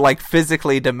more like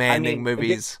physically demanding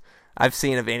movies I've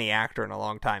seen of any actor in a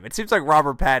long time. It seems like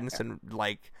Robert Pattinson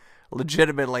like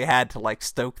legitimately had to like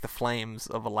stoke the flames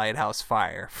of a lighthouse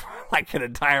fire for like an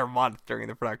entire month during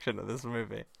the production of this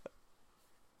movie.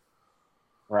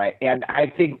 Right, and I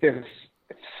think this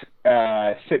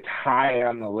sits high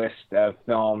on the list of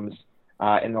films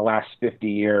in the last 50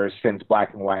 years, since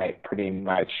black and white pretty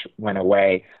much went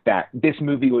away, that this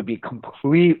movie would be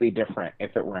completely different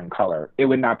if it were in color. It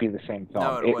would not be the same film.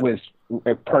 No, it was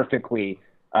perfectly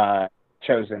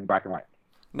chosen black and white.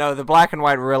 No, the black and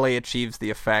white really achieves the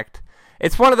effect.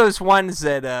 It's one of those ones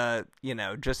that,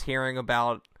 just hearing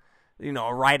about,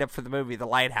 a write-up for the movie The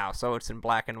Lighthouse, oh, it's in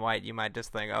black and white, you might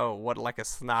just think, oh, what like a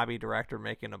snobby director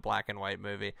making a black and white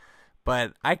movie.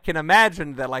 But I can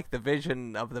imagine that, like, the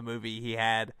vision of the movie he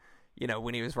had,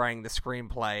 when he was writing the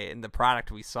screenplay and the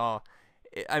product we saw.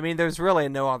 I mean, there's really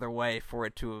no other way for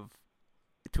it to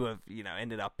have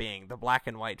ended up being. The black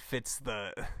and white fits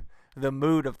the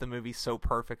mood of the movie so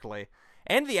perfectly,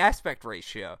 and the aspect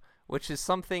ratio, which is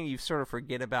something you sort of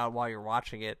forget about while you're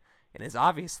watching it, and is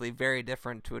obviously very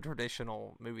different to a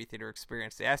traditional movie theater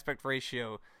experience. The aspect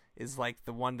ratio is like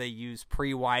the one they use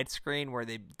pre-widescreen, where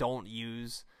they don't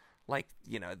use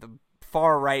the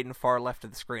far right and far left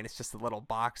of the screen. It's just a little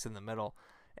box in the middle,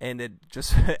 and it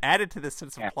just added to the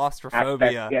sense of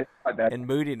claustrophobia and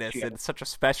moodiness in such a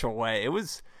special way. It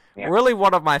was really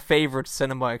one of my favorite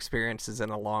cinema experiences in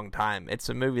a long time. It's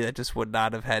a movie that just would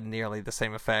not have had nearly the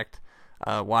same effect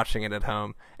watching it at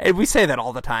home. And we say that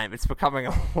all the time. It's becoming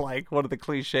like one of the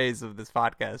cliches of this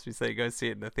podcast. We say go see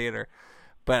it in the theater.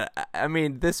 But, I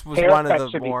mean, this was one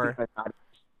of the more...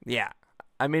 Yeah.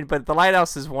 I mean, but The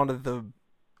Lighthouse is one of the,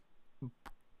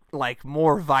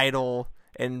 more vital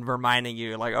and reminding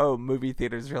you, oh, movie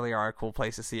theaters really are a cool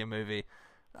place to see a movie.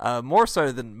 More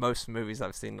so than most movies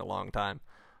I've seen in a long time.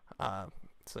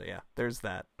 So, yeah, there's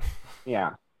that.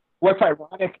 Yeah. What's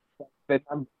ironic is that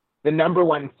the number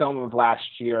one film of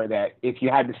last year that if you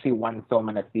had to see one film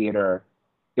in a theater,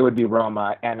 it would be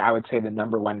Roma. And I would say the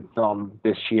number one film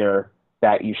this year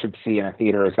that you should see in a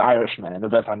theater is The Irishman, and they're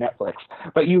both on Netflix.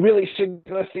 But you really should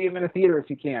go see them in a theater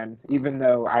if you can, even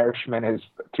though Irishman is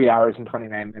 3 hours and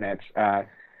 29 minutes.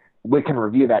 We can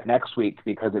review that next week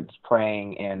because it's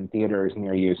playing in theaters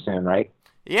near you soon, right?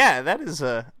 Yeah, that is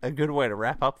a good way to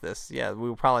wrap up this. Yeah, we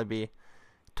will probably be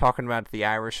talking about The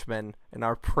Irishman in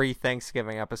our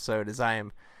pre-Thanksgiving episode, as I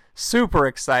am super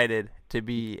excited to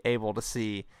be able to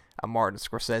see a Martin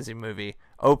Scorsese movie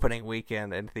opening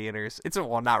weekend in theaters. It's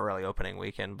not really opening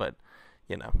weekend, but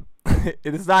it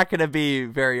is not going to be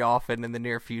very often in the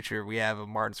near future we have a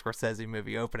Martin Scorsese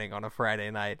movie opening on a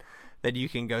Friday night that you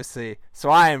can go see. So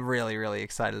I am really, really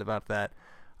excited about that.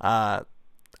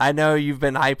 I know you've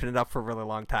been hyping it up for a really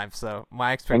long time, so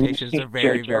my expectations are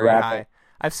very, very high.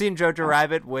 I've seen Jojo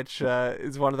Rabbit, which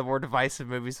is one of the more divisive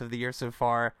movies of the year so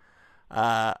far.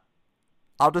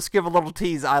 I'll just give a little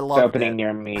tease. I love it. Opening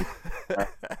near me.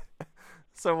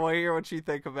 So we'll hear what you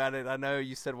think about it. I know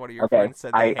you said one of your friends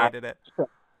said they hated it.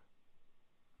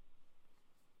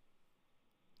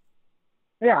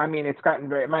 Yeah, I mean, it's gotten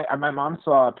very... My mom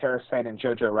saw Parasite and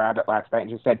Jojo Rabbit last night,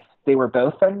 and she said they were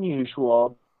both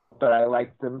unusual, but I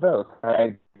liked them both.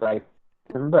 I liked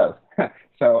them both.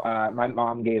 So my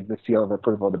mom gave the seal of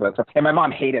approval to both. And my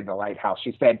mom hated The Lighthouse.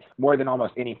 She said more than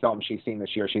almost any film she's seen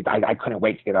this year, I couldn't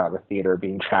wait to get out of the theater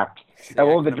being trapped. Yeah,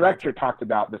 well, the director talked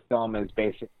about the film is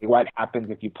basically what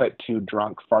happens if you put two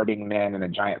drunk farting men and a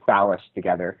giant phallus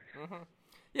together. Mm-hmm.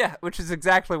 Yeah, which is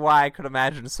exactly why I could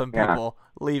imagine some people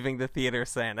leaving the theater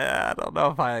saying, I don't know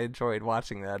if I enjoyed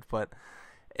watching that, but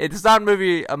it's not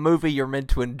a movie you're meant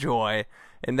to enjoy,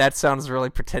 and that sounds really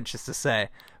pretentious to say.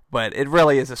 But it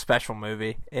really is a special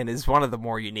movie and is one of the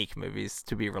more unique movies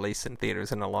to be released in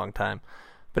theaters in a long time.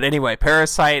 But anyway,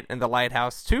 Parasite and The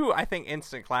Lighthouse, two, I think,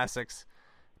 instant classics.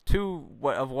 Two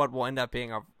of what will end up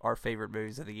being our favorite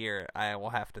movies of the year, I will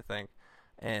have to think.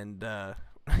 And,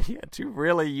 two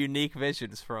really unique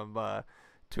visions from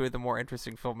two of the more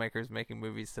interesting filmmakers making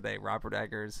movies today, Robert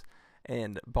Eggers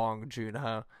and Bong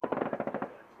Joon-ho.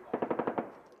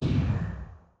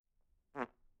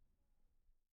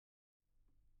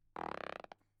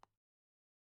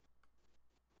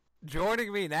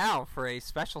 Joining me now for a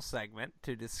special segment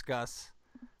to discuss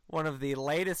one of the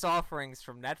latest offerings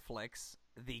from Netflix,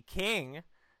 The King,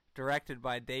 directed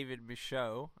by David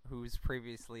Michôd, who's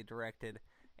previously directed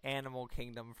Animal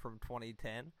Kingdom from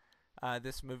 2010.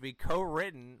 This movie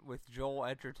co-written with Joel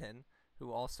Edgerton,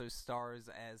 who also stars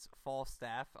as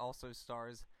Falstaff, also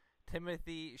stars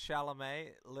Timothée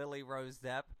Chalamet, Lily Rose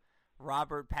Depp,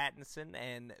 Robert Pattinson,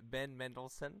 and Ben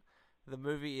Mendelsohn. The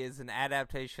movie is an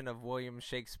adaptation of William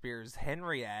Shakespeare's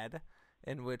Henriade,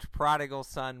 in which prodigal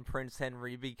son Prince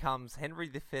Henry becomes Henry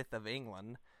V of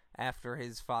England after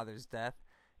his father's death.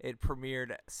 It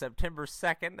premiered September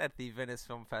 2nd at the Venice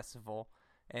Film Festival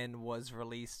and was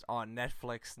released on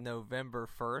Netflix November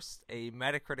 1st. A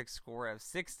Metacritic score of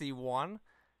 61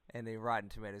 and a Rotten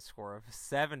Tomatoes score of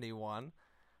 71.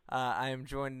 I am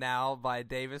joined now by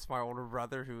Davis, my older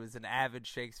brother, who is an avid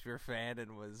Shakespeare fan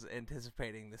and was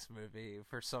anticipating this movie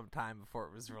for some time before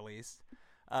it was released.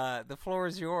 The floor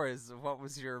is yours. What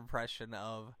was your impression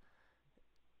of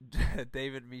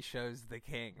David Michôd's The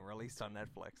King, released on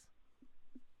Netflix?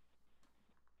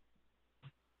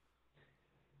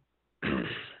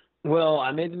 Well,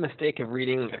 I made the mistake of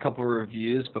reading a couple of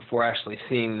reviews before actually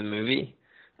seeing the movie,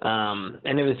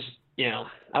 and it was,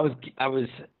 I was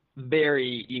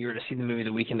very eager to see the movie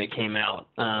the weekend it came out.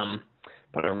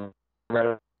 but I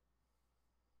read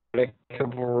a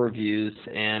couple of reviews,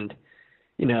 and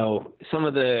some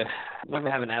of the when we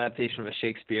have an adaptation of a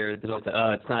Shakespeare,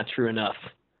 it's not true enough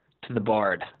to the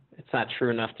Bard. It's not true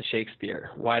enough to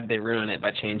Shakespeare. Why did they ruin it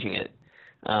by changing it?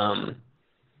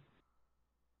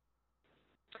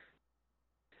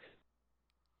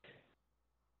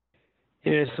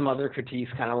 Some other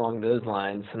critiques kind of along those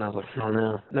lines, and I was like, oh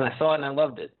no. And then I saw it and I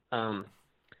loved it. I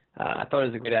thought it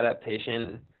was a good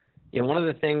adaptation. One of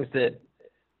the things that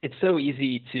it's so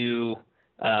easy to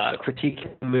critique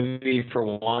a movie for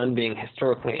one being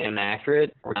historically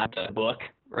inaccurate or not the book,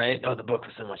 right? Oh, the book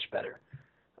was so much better.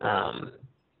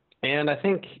 And I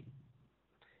think,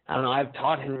 I don't know, I've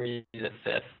taught Henry V,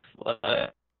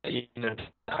 to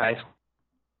high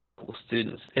school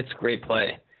students. It's a great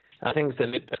play. I think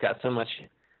it's got so much,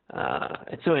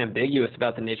 it's so ambiguous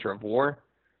about the nature of war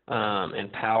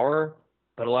and power,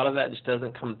 but a lot of that just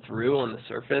doesn't come through on the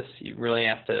surface. You really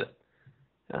have to,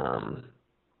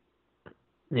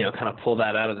 kind of pull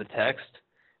that out of the text,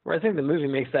 where I think the movie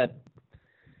makes that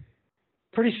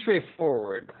pretty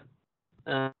straightforward.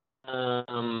 And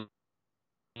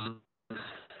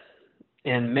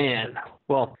man,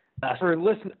 well, for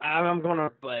listen, I'm going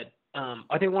to, but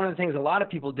I think one of the things a lot of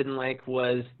people didn't like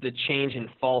was the change in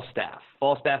Falstaff.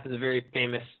 Falstaff is a very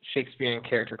famous Shakespearean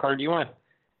character. Carter, do you want to?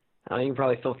 You can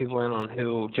probably fill people in on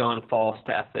who John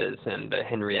Falstaff is and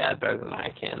Henriade better than I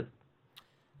can.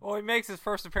 Well, he makes his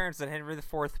first appearance in Henry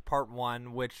IV, Part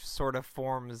 1, which sort of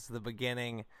forms the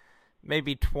beginning,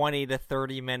 maybe 20 to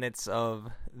 30 minutes of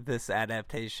this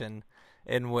adaptation,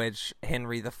 in which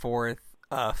Henry IV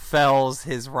fells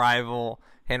his rival,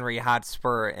 Henry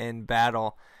Hotspur, in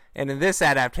battle. And in this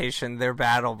adaptation, their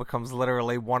battle becomes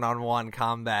literally one-on-one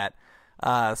combat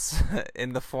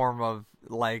in the form of,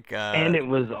 and it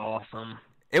was awesome.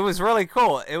 It was really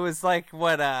cool. It was like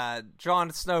what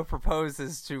Jon Snow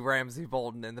proposes to Ramsay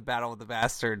Bolton in the Battle of the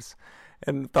Bastards,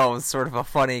 and thought it was sort of a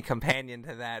funny companion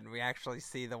to that. And we actually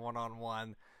see the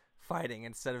one-on-one fighting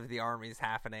instead of the armies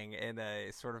happening in a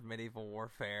sort of medieval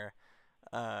warfare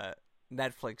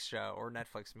Netflix show or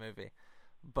Netflix movie.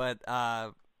 But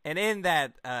and in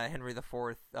that Henry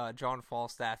IV, John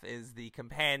Falstaff is the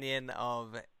companion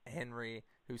of Henry,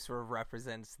 who sort of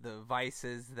represents the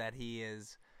vices that he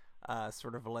is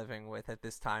sort of living with at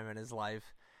this time in his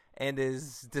life, and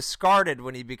is discarded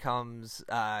when he becomes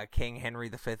King Henry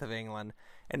V of England.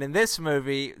 And in this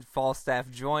movie,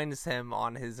 Falstaff joins him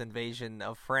on his invasion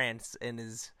of France and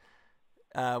is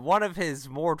one of his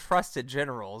more trusted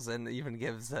generals, and even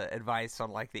gives advice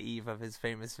on the eve of his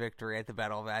famous victory at the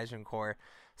Battle of Agincourt.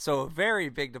 So a very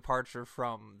big departure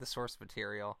from the source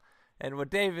material. And what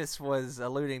Davis was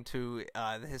alluding to,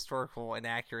 the historical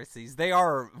inaccuracies, they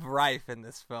are rife in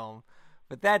this film,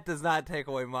 but that does not take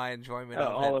away my enjoyment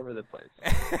of it. All over the place.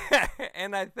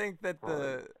 And I think that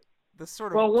the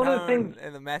sort of tone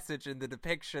and the message and the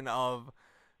depiction of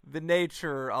the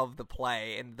nature of the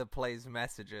play and the play's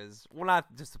messages, well,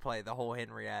 not just the play, the whole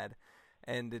Henriade,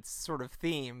 and its sort of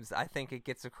themes, I think it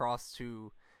gets across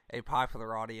to a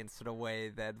popular audience in a way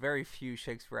that very few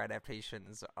Shakespeare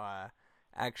adaptations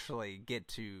actually get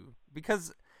to,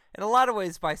 because in a lot of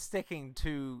ways, by sticking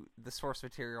to the source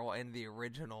material and the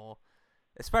original,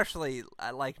 especially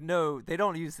they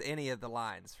don't use any of the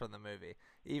lines from the movie,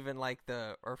 even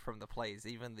or from the plays,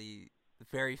 even the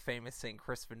very famous St.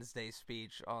 Crispin's Day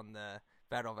speech on the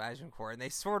Battle of Agincourt, and they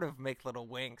sort of make little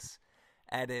winks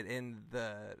at it in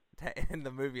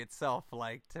the movie itself,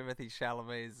 like Timothy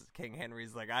Chalamet's King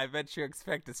Henry's like, "I bet you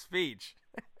expect a speech,"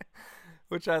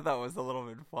 which I thought was a little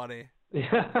bit funny.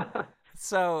 Yeah.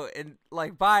 So,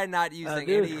 by not using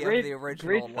any of the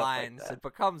original lines, it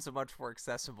becomes a much more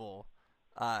accessible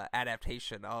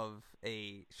adaptation of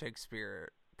a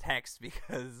Shakespeare text,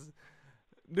 because,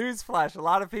 newsflash, a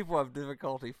lot of people have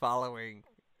difficulty following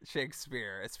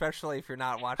Shakespeare, especially if you're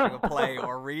not watching a play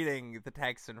or reading the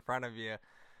text in front of you.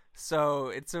 So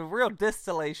it's a real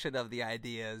distillation of the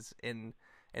ideas. In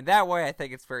that way, I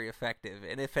think it's very effective.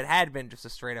 And if it had been just a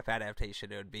straight-up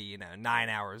adaptation, it would be 9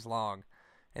 hours long,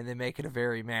 and they make it a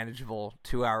very manageable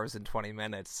 2 hours and 20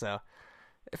 minutes. So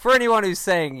for anyone who's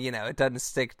saying it doesn't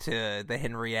stick to the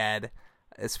Henriade,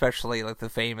 especially the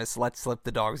famous "Let's slip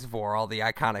the dogs of war," all the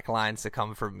iconic lines that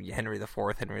come from Henry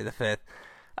IV, Henry V.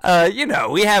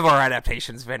 We have our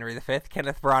adaptations of Henry V.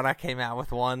 Kenneth Branagh came out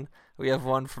with one. We have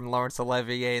one from Laurence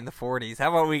Olivier in the 40s. How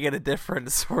about we get a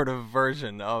different sort of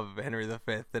version of Henry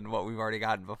V than what we've already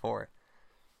gotten before?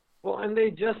 Well, and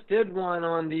they just did one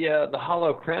on the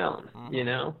Hollow Crown,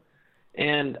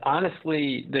 And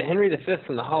honestly, the Henry V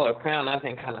from the Hollow Crown, I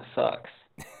think, kind of sucks.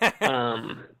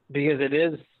 Because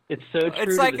It's so true.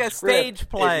 It's like to the a script, stage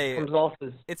play. It comes off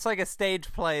as... It's like a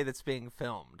stage play that's being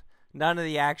filmed. None of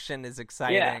the action is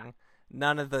exciting. Yeah.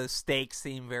 None of the stakes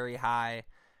seem very high.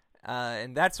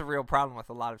 And that's a real problem with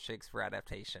a lot of Shakespeare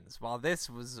adaptations. While this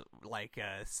was like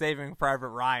Saving Private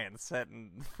Ryan set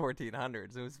in the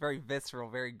 1400s, it was very visceral,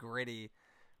 very gritty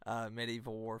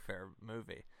medieval warfare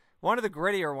movie. One of the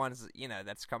grittier ones,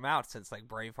 that's come out since like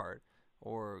Braveheart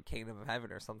or Kingdom of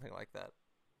Heaven or something like that.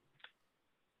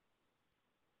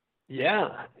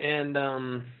 Yeah, and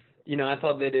I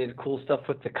thought they did cool stuff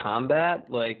with the combat.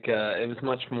 Like it was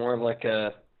much more of like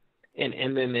an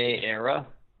MMA era.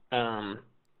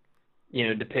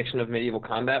 Depiction of medieval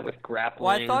combat with grappling.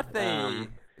 Well, I thought they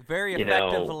very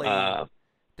effectively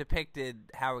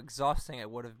depicted how exhausting it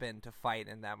would have been to fight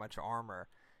in that much armor.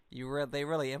 They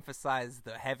really emphasized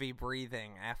the heavy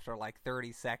breathing after like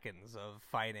 30 seconds of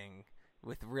fighting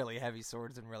with really heavy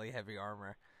swords and really heavy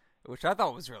armor, which I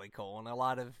thought was really cool. And a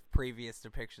lot of previous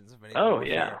depictions of medieval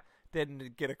warfare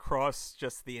didn't get across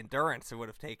just the endurance it would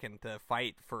have taken to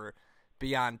fight for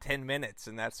beyond 10 minutes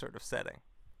in that sort of setting.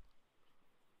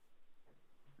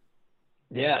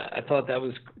 Yeah, I thought that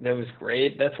was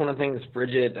great. That's one of the things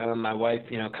Bridget, my wife,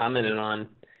 commented on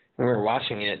when we were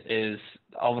watching it, is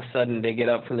all of a sudden they get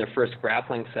up from their first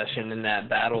grappling session in that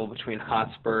battle between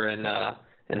Hotspur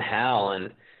and Hal,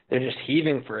 and they're just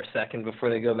heaving for a second before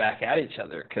they go back at each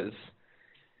other. So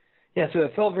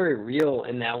it felt very real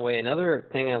in that way. Another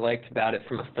thing I liked about it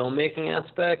from a filmmaking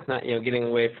aspect, not getting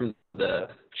away from the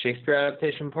Shakespeare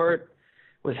adaptation part,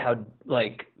 was how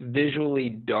like visually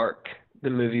dark the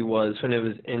movie was when it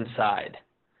was inside.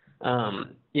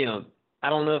 I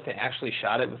don't know if they actually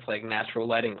shot it with like natural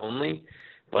lighting only,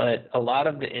 but a lot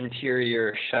of the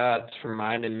interior shots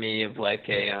reminded me of like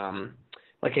a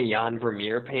Jan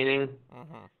Vermeer painting,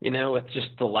 with just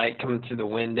the light coming through the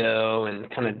window and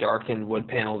kind of darkened wood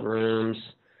paneled rooms.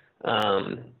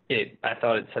 I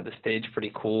thought it set the stage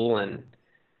pretty cool and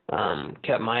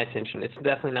kept my attention. It's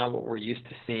definitely not what we're used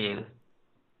to seeing,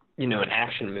 in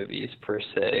action movies per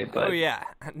se. But,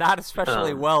 not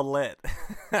especially well lit.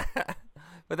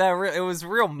 But it was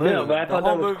real mood. No, but I thought the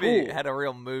whole that was movie cool. had a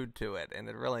real mood to it, and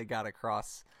it really got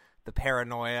across the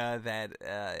paranoia that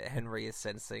Henry is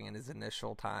sensing in his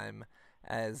initial time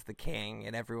as the king,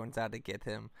 and everyone's out to get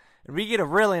him. And we get a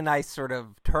really nice sort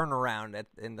of turnaround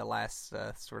in the last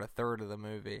sort of third of the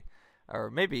movie, or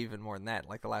maybe even more than that,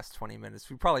 like the last 20 minutes.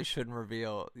 We probably shouldn't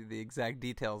reveal the exact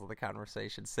details of the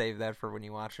conversation. Save that for when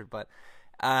you watch it. But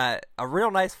a real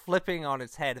nice flipping on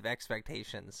its head of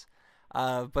expectations.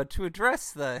 But to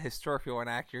address the historical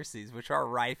inaccuracies, which are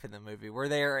rife in the movie, were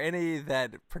there any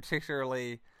that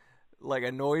particularly like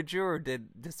annoyed you, or did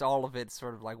just all of it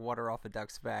sort of like water off a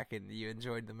duck's back and you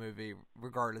enjoyed the movie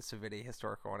regardless of any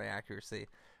historical inaccuracy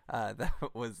that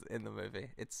was in the movie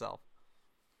itself?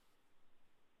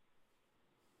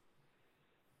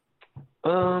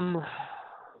 Well,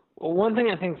 one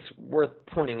thing I think is worth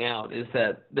pointing out is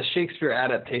that the Shakespeare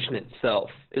adaptation itself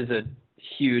is a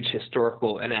huge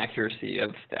historical inaccuracy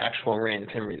of the actual reign of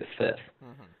Henry V.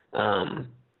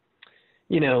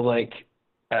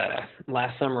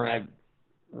 Last summer I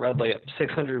read like a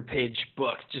 600-page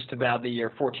book just about the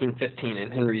year 1415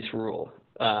 and Henry's rule,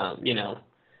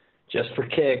 just for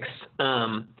kicks.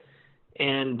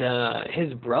 And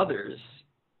his brothers,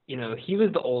 he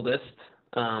was the oldest,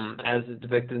 as is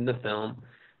depicted in the film,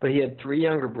 but he had three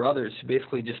younger brothers who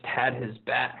basically just had his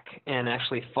back and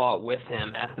actually fought with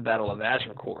him at the Battle of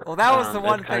Agincourt. Well, that was the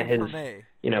one thing for me.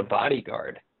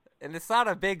 Bodyguard. And it's not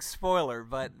a big spoiler,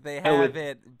 but they have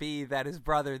it be that his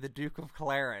brother, the Duke of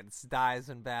Clarence, dies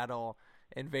in battle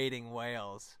invading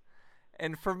Wales.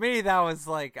 And for me, that was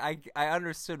like, I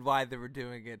understood why they were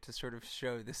doing it, to sort of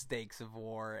show the stakes of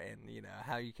war and,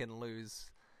 how you can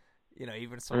lose,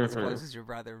 even someone as close as your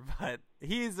brother. But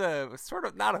he's a sort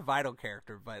of, not a vital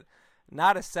character, but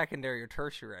not a secondary or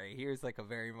tertiary. He was like a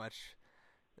very much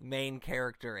main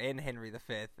character in Henry V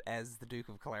as the Duke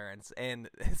of Clarence, and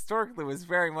historically was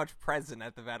very much present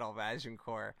at the Battle of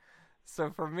Agincourt. So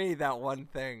for me, that one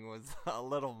thing was a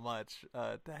little much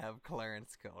to have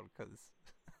Clarence killed, because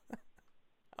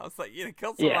I was like,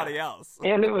 kill somebody else.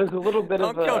 And it was a little bit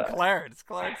Don't kill Clarence.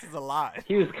 Clarence is alive.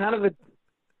 He was kind of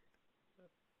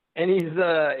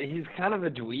he's kind of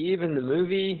a dweeb in the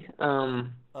movie,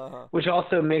 which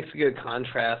also makes a good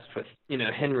contrast with,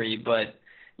 Henry, but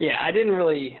yeah, I didn't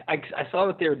really. I saw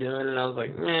what they were doing, and I was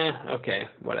like, okay,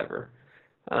 whatever.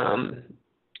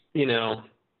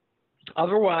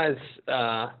 Otherwise,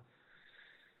 I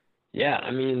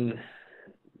mean,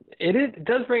 it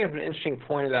does bring up an interesting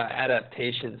point about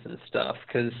adaptations and stuff,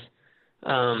 because,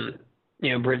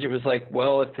 Bridget was like,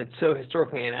 well, if it's so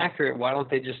historically inaccurate, why don't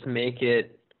they just make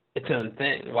it, its own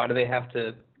thing? Why do they have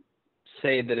to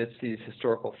say that it's these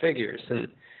historical figures? And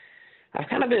I've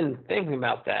kind of been thinking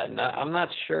about that, and I'm not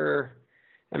sure.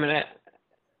 I mean,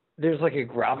 there's like a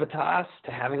gravitas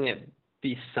to having it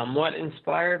be somewhat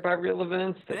inspired by real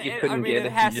events that you couldn't get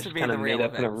if you just kind of made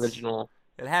up an original.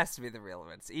 It has to be the real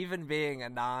events. Even being a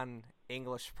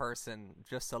non-English person,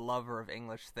 just a lover of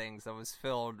English things, I was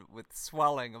filled with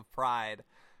swelling of pride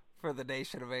for the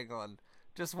nation of England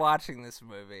just watching this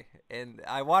movie. And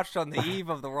I watched on the eve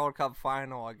of the World Cup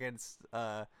final against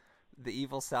the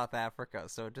evil South Africa,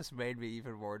 so it just made me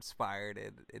even more inspired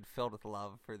and filled with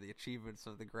love for the achievements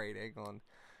of the great England.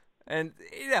 And,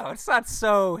 it's not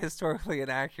so historically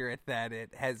inaccurate that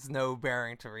it has no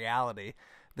bearing to reality.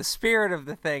 The spirit of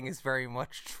the thing is very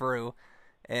much true,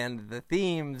 and the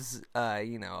themes,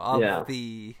 of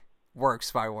the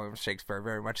works by William Shakespeare are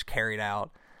very much carried out.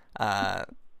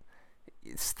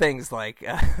 It's things like,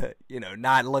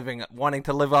 wanting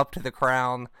to live up to the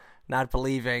crown, not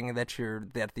believing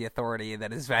that the authority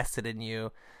that is vested in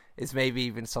you is maybe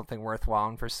even something worthwhile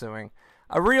in pursuing.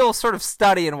 A real sort of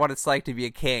study in what it's like to be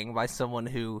a king by someone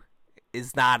who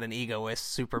is not an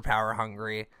egoist, superpower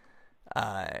hungry,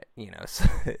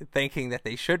 thinking that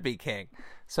they should be king.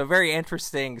 So very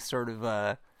interesting sort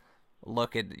of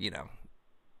look at,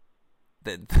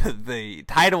 the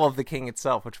title of the king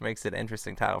itself, which makes it an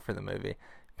interesting title for the movie,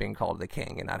 being called the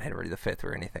King and not Henry V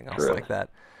or anything else like that.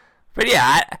 But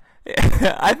yeah,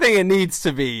 I think it needs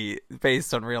to be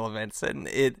based on real events, and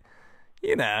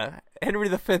Henry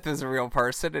V is a real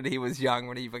person, and he was young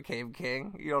when he became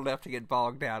king. You don't have to get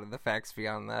bogged down in the facts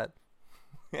beyond that.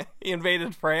 He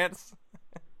invaded France.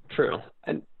 True.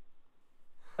 And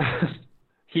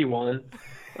he won.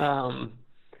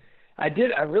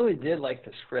 I really did like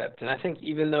the script, and I think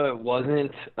even though it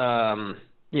wasn't,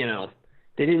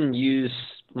 they didn't use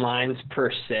lines per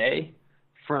se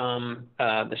from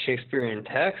the Shakespearean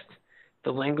text,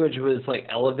 the language was like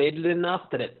elevated enough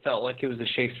that it felt like it was a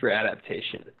Shakespeare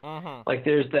adaptation. Uh-huh. Like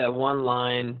there's that one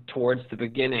line towards the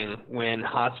beginning when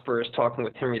Hotspur is talking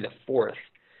with Henry IV,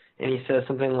 and he says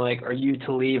something like, "Are you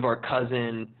to leave our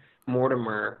cousin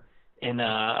Mortimer in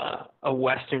a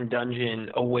western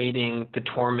dungeon awaiting the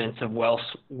torments of Welsh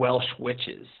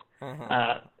witches?"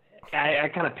 Uh-huh. I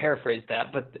kind of paraphrased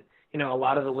that, but a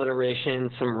lot of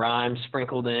alliteration, some rhymes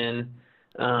sprinkled in.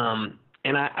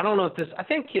 And I don't know if I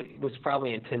think it was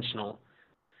probably intentional.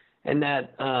 And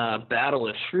that Battle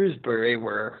of Shrewsbury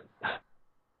where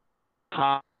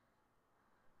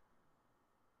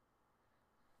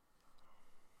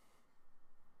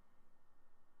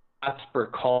Hotspur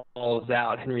calls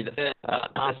out Henry V.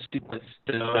 I'm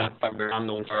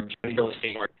the one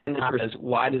and says,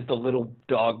 "Why does the little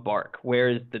dog bark? Where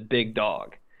is the big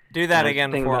dog?" Do that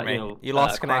again for me. You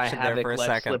lost connection there for a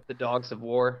second. Slip the dogs of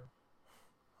war.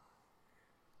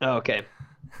 Oh, okay.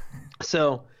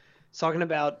 So, talking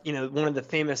about, one of the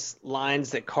famous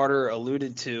lines that Carter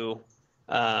alluded to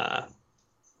that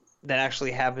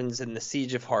actually happens in the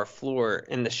Siege of Harfleur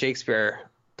in the Shakespeare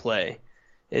play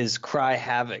is "Cry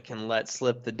havoc and let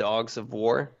slip the dogs of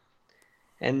war."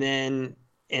 And then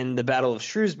in the Battle of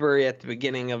Shrewsbury at the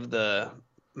beginning of the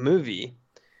movie,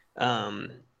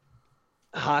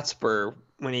 Hotspur,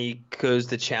 when he goes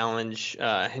to challenge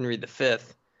Henry V,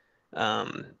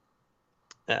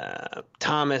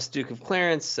 Thomas, Duke of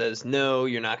Clarence, says, "No,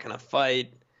 you're not going to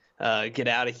fight. Get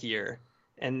out of here."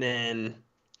 And then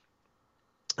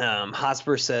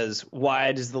Hotspur says,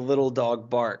 "Why does the little dog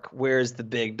bark? Where's the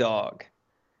big dog?"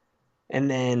 And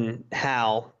then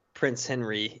Hal, Prince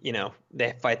Henry,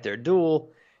 they fight their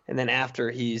duel. And then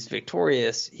after he's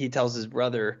victorious, he tells his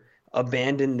brother,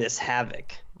 "Abandon this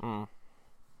havoc." Mm.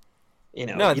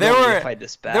 No, there were a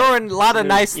lot of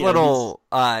nice little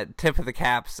tip of the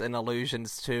caps and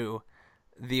allusions to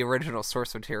the original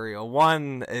source material.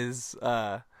 One is,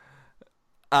 I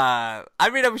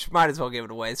might as well give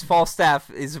it away. Falstaff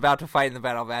is about to fight in the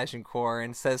Battle of Agincourt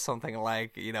and says something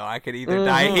like, I could either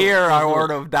die here or I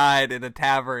would have died in a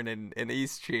tavern in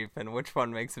Eastcheap, and which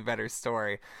one makes a better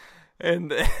story?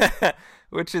 And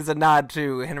which is a nod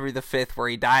to Henry V, where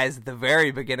he dies at the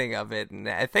very beginning of it, and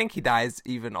I think he dies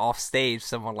even off stage.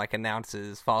 Someone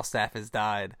announces Falstaff has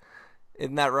died.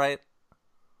 Isn't that right?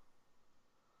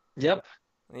 Yep.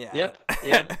 Yeah.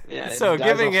 Yeah. So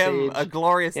giving him a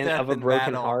glorious death of a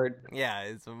broken battle, heart. Yeah,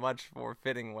 is a much more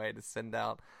fitting way to send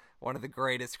out one of the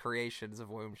greatest creations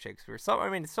of William Shakespeare.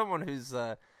 Someone who's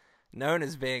known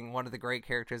as being one of the great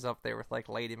characters up there with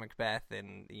Lady Macbeth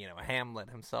and Hamlet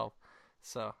himself.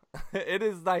 So it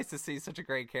is nice to see such a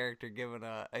great character given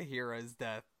a hero's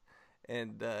death,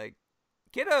 and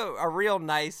get a real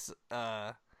nice,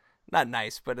 not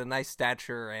nice, but a nice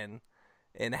stature and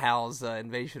in Hal's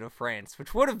invasion of France,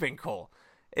 which would have been cool.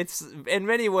 It's in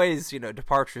many ways,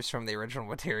 departures from the original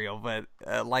material, but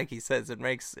like he says, it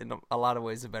makes in a lot of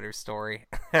ways a better story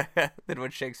than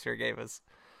what Shakespeare gave us.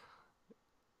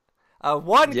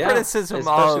 One criticism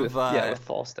of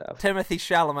Falstaff. Timothée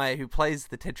Chalamet, who plays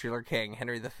the titular king,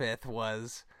 Henry V,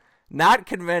 was not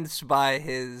convinced by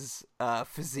his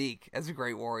physique as a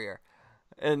great warrior.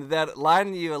 And that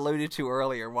line you alluded to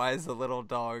earlier, why is the little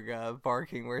dog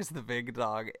barking, where's the big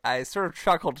dog? I sort of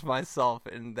chuckled to myself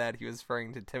in that he was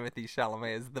referring to Timothée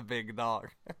Chalamet as the big dog.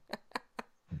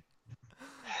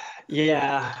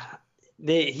 Yeah.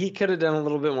 He could have done a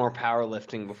little bit more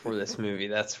powerlifting before this movie,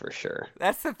 that's for sure.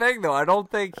 That's the thing, though. I don't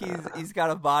think he's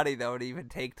got a body that would even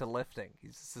take to lifting.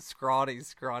 He's just a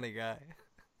scrawny guy.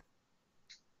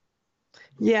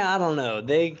 Yeah, I don't know.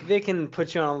 They can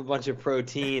put you on a bunch of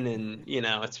protein and,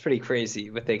 it's pretty crazy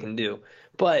what they can do.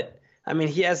 But, I mean,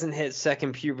 he hasn't hit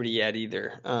second puberty yet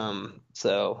either.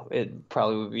 So it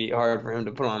probably would be hard for him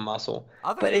to put on muscle.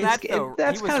 That's kind of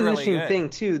an interesting thing,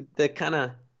 too. The kind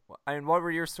of... I mean, what were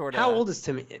your sort of... How old is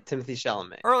Timothée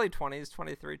Chalamet? Early 20s,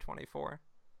 23, 24.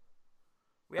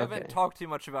 We haven't talked too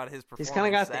much about his performance. He's kind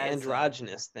of got the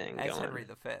androgynous thing as going. Henry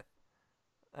V.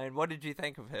 I mean, what did you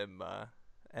think of him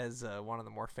as one of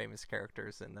the more famous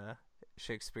characters in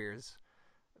Shakespeare's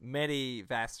many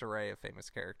vast array of famous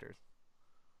characters?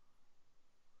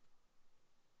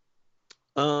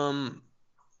 I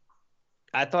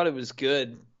thought it was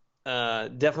good.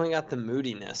 Definitely got the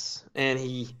moodiness, and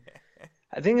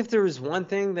I think if there was one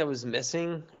thing that was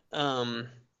missing,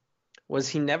 was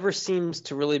he never seems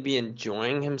to really be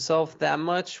enjoying himself that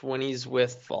much when he's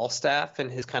with Falstaff and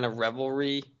his kind of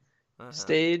revelry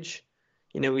stage.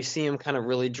 We see him kind of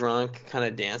really drunk, kind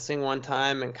of dancing one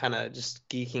time and kind of just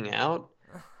geeking out.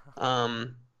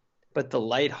 But the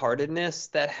lightheartedness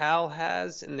that Hal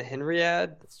has in the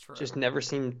Henriade just never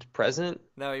seemed present.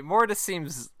 No, he more just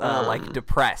seems like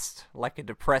depressed, like a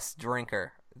depressed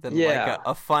drinker than like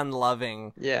a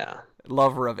fun-loving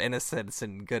lover of innocence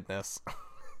and goodness.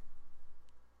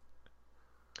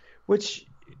 Which,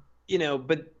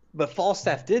 but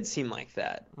Falstaff did seem like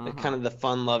that, kind of the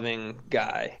fun-loving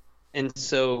guy. And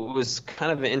so it was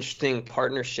kind of an interesting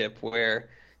partnership where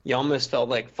you almost felt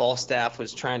like Falstaff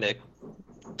was trying to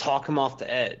talk him off the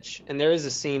edge. And there is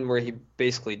a scene where he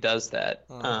basically does that.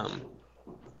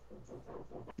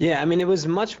 Yeah, I mean, it was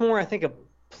much more, I think, a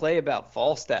play about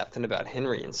Falstaff than about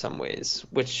Henry in some ways,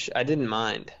 which I didn't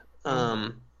mind.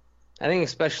 I think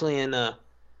especially in, the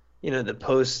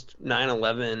post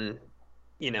 9/11,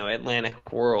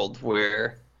 Atlantic world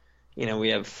where, we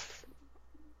have,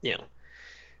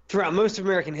 throughout most of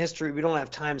American history, we don't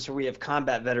have times where we have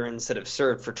combat veterans that have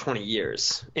served for 20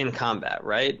 years in combat,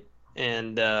 right?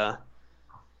 And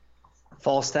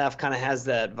Falstaff kind of has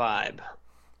that vibe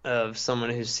of someone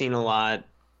who's seen a lot,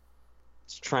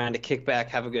 is trying to kick back,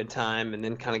 have a good time, and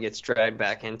then kind of gets dragged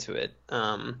back into it.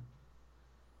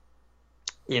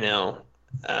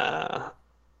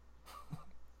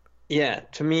 Yeah,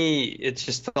 to me, it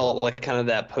just felt like kind of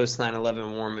that post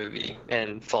 9/11 war movie,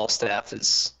 and Falstaff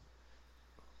is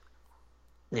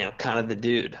kind of the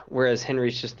dude, whereas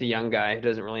Henry's just the young guy who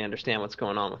doesn't really understand what's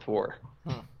going on with war.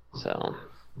 So,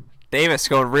 Davis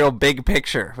going real big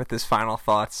picture with his final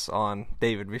thoughts on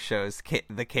David Michôd's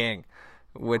The King,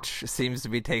 which seems to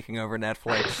be taking over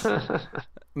Netflix.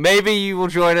 Maybe you will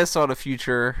join us on a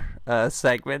future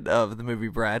segment of the Movie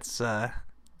Brats.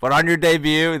 But on your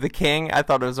debut, The King, I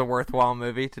thought it was a worthwhile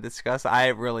movie to discuss. I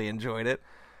really enjoyed it.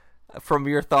 From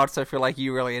your thoughts, I feel like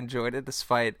you really enjoyed it,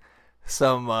 despite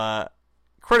some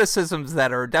criticisms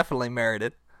that are definitely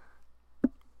merited.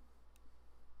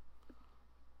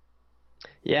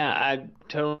 Yeah, I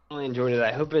totally enjoyed it.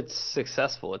 I hope it's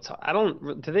successful.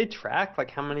 Do they track like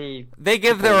how many? They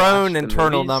give their own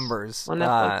internal numbers.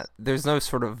 There's no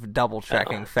sort of double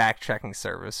checking, fact checking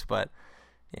service, but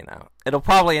it'll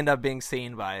probably end up being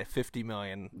seen by 50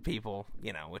 million people,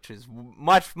 which is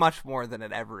much, much more than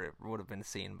it ever would have been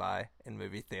seen by in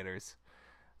movie theaters.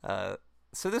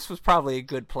 So this was probably a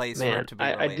good place for it to be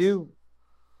released. I do.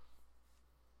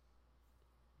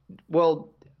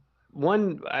 Well,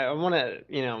 I want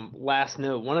to, last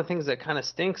note, one of the things that kind of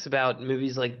stinks about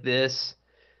movies like this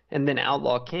and then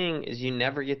Outlaw King is you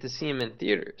never get to see them in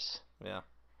theaters. Yeah.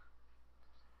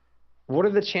 What are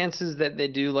the chances that they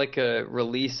do like a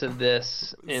release of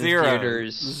this in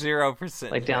theaters?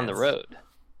 0%. Like down the road.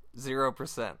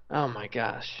 0%. Oh my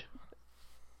gosh.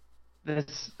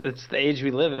 It's the age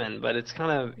we live in, but it's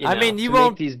kind of you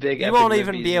won't these big. You won't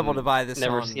even be able to buy this.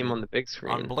 Never see them on the big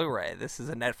screen on Blu-ray. This is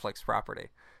a Netflix property.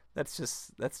 That's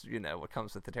what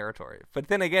comes with the territory. But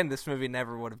then again, this movie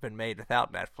never would have been made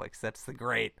without Netflix. That's the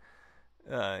great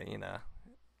you know,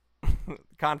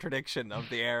 contradiction of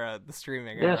the era, the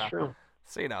streaming era. Yeah, true.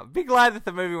 So, you know, be glad that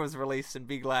the movie was released and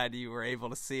be glad you were able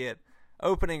to see it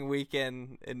opening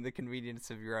weekend in the convenience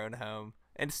of your own home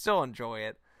and still enjoy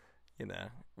it. You know,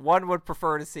 one would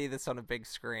prefer to see this on a big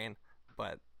screen,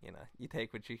 but, you know, you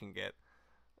take what you can get.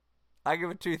 I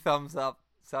give it 2 thumbs up.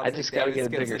 Sounds I just gotta get a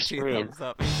bigger screen. 2 thumbs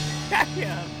up.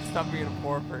 Yeah, stop being a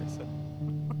poor person.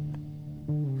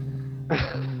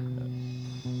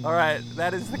 All right,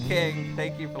 that is The King.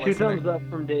 Thank you for listening. 2 thumbs up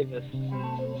from Davis.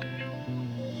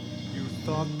 You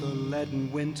thought the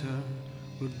leaden winter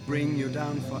would bring you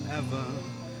down forever,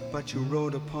 but you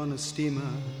rode upon a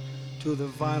steamer to the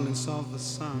violence of the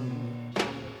sun.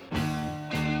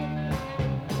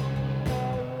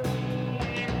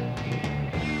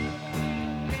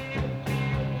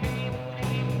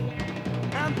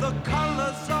 And the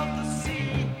colors of the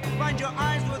sea bind your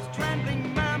eyes with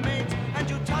trembling mermaids, and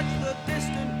you touch the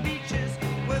distant beaches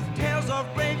with tales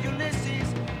of brave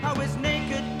Ulysses, how his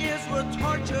naked ears were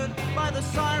tortured by the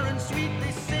sirens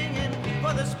sweetly singing,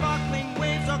 for the sparkling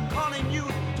waves are calling you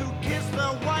to kiss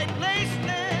their white lace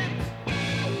lips.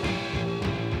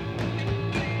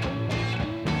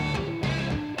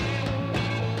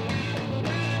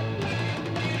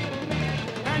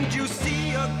 And you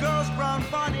see a girl's brown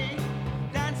body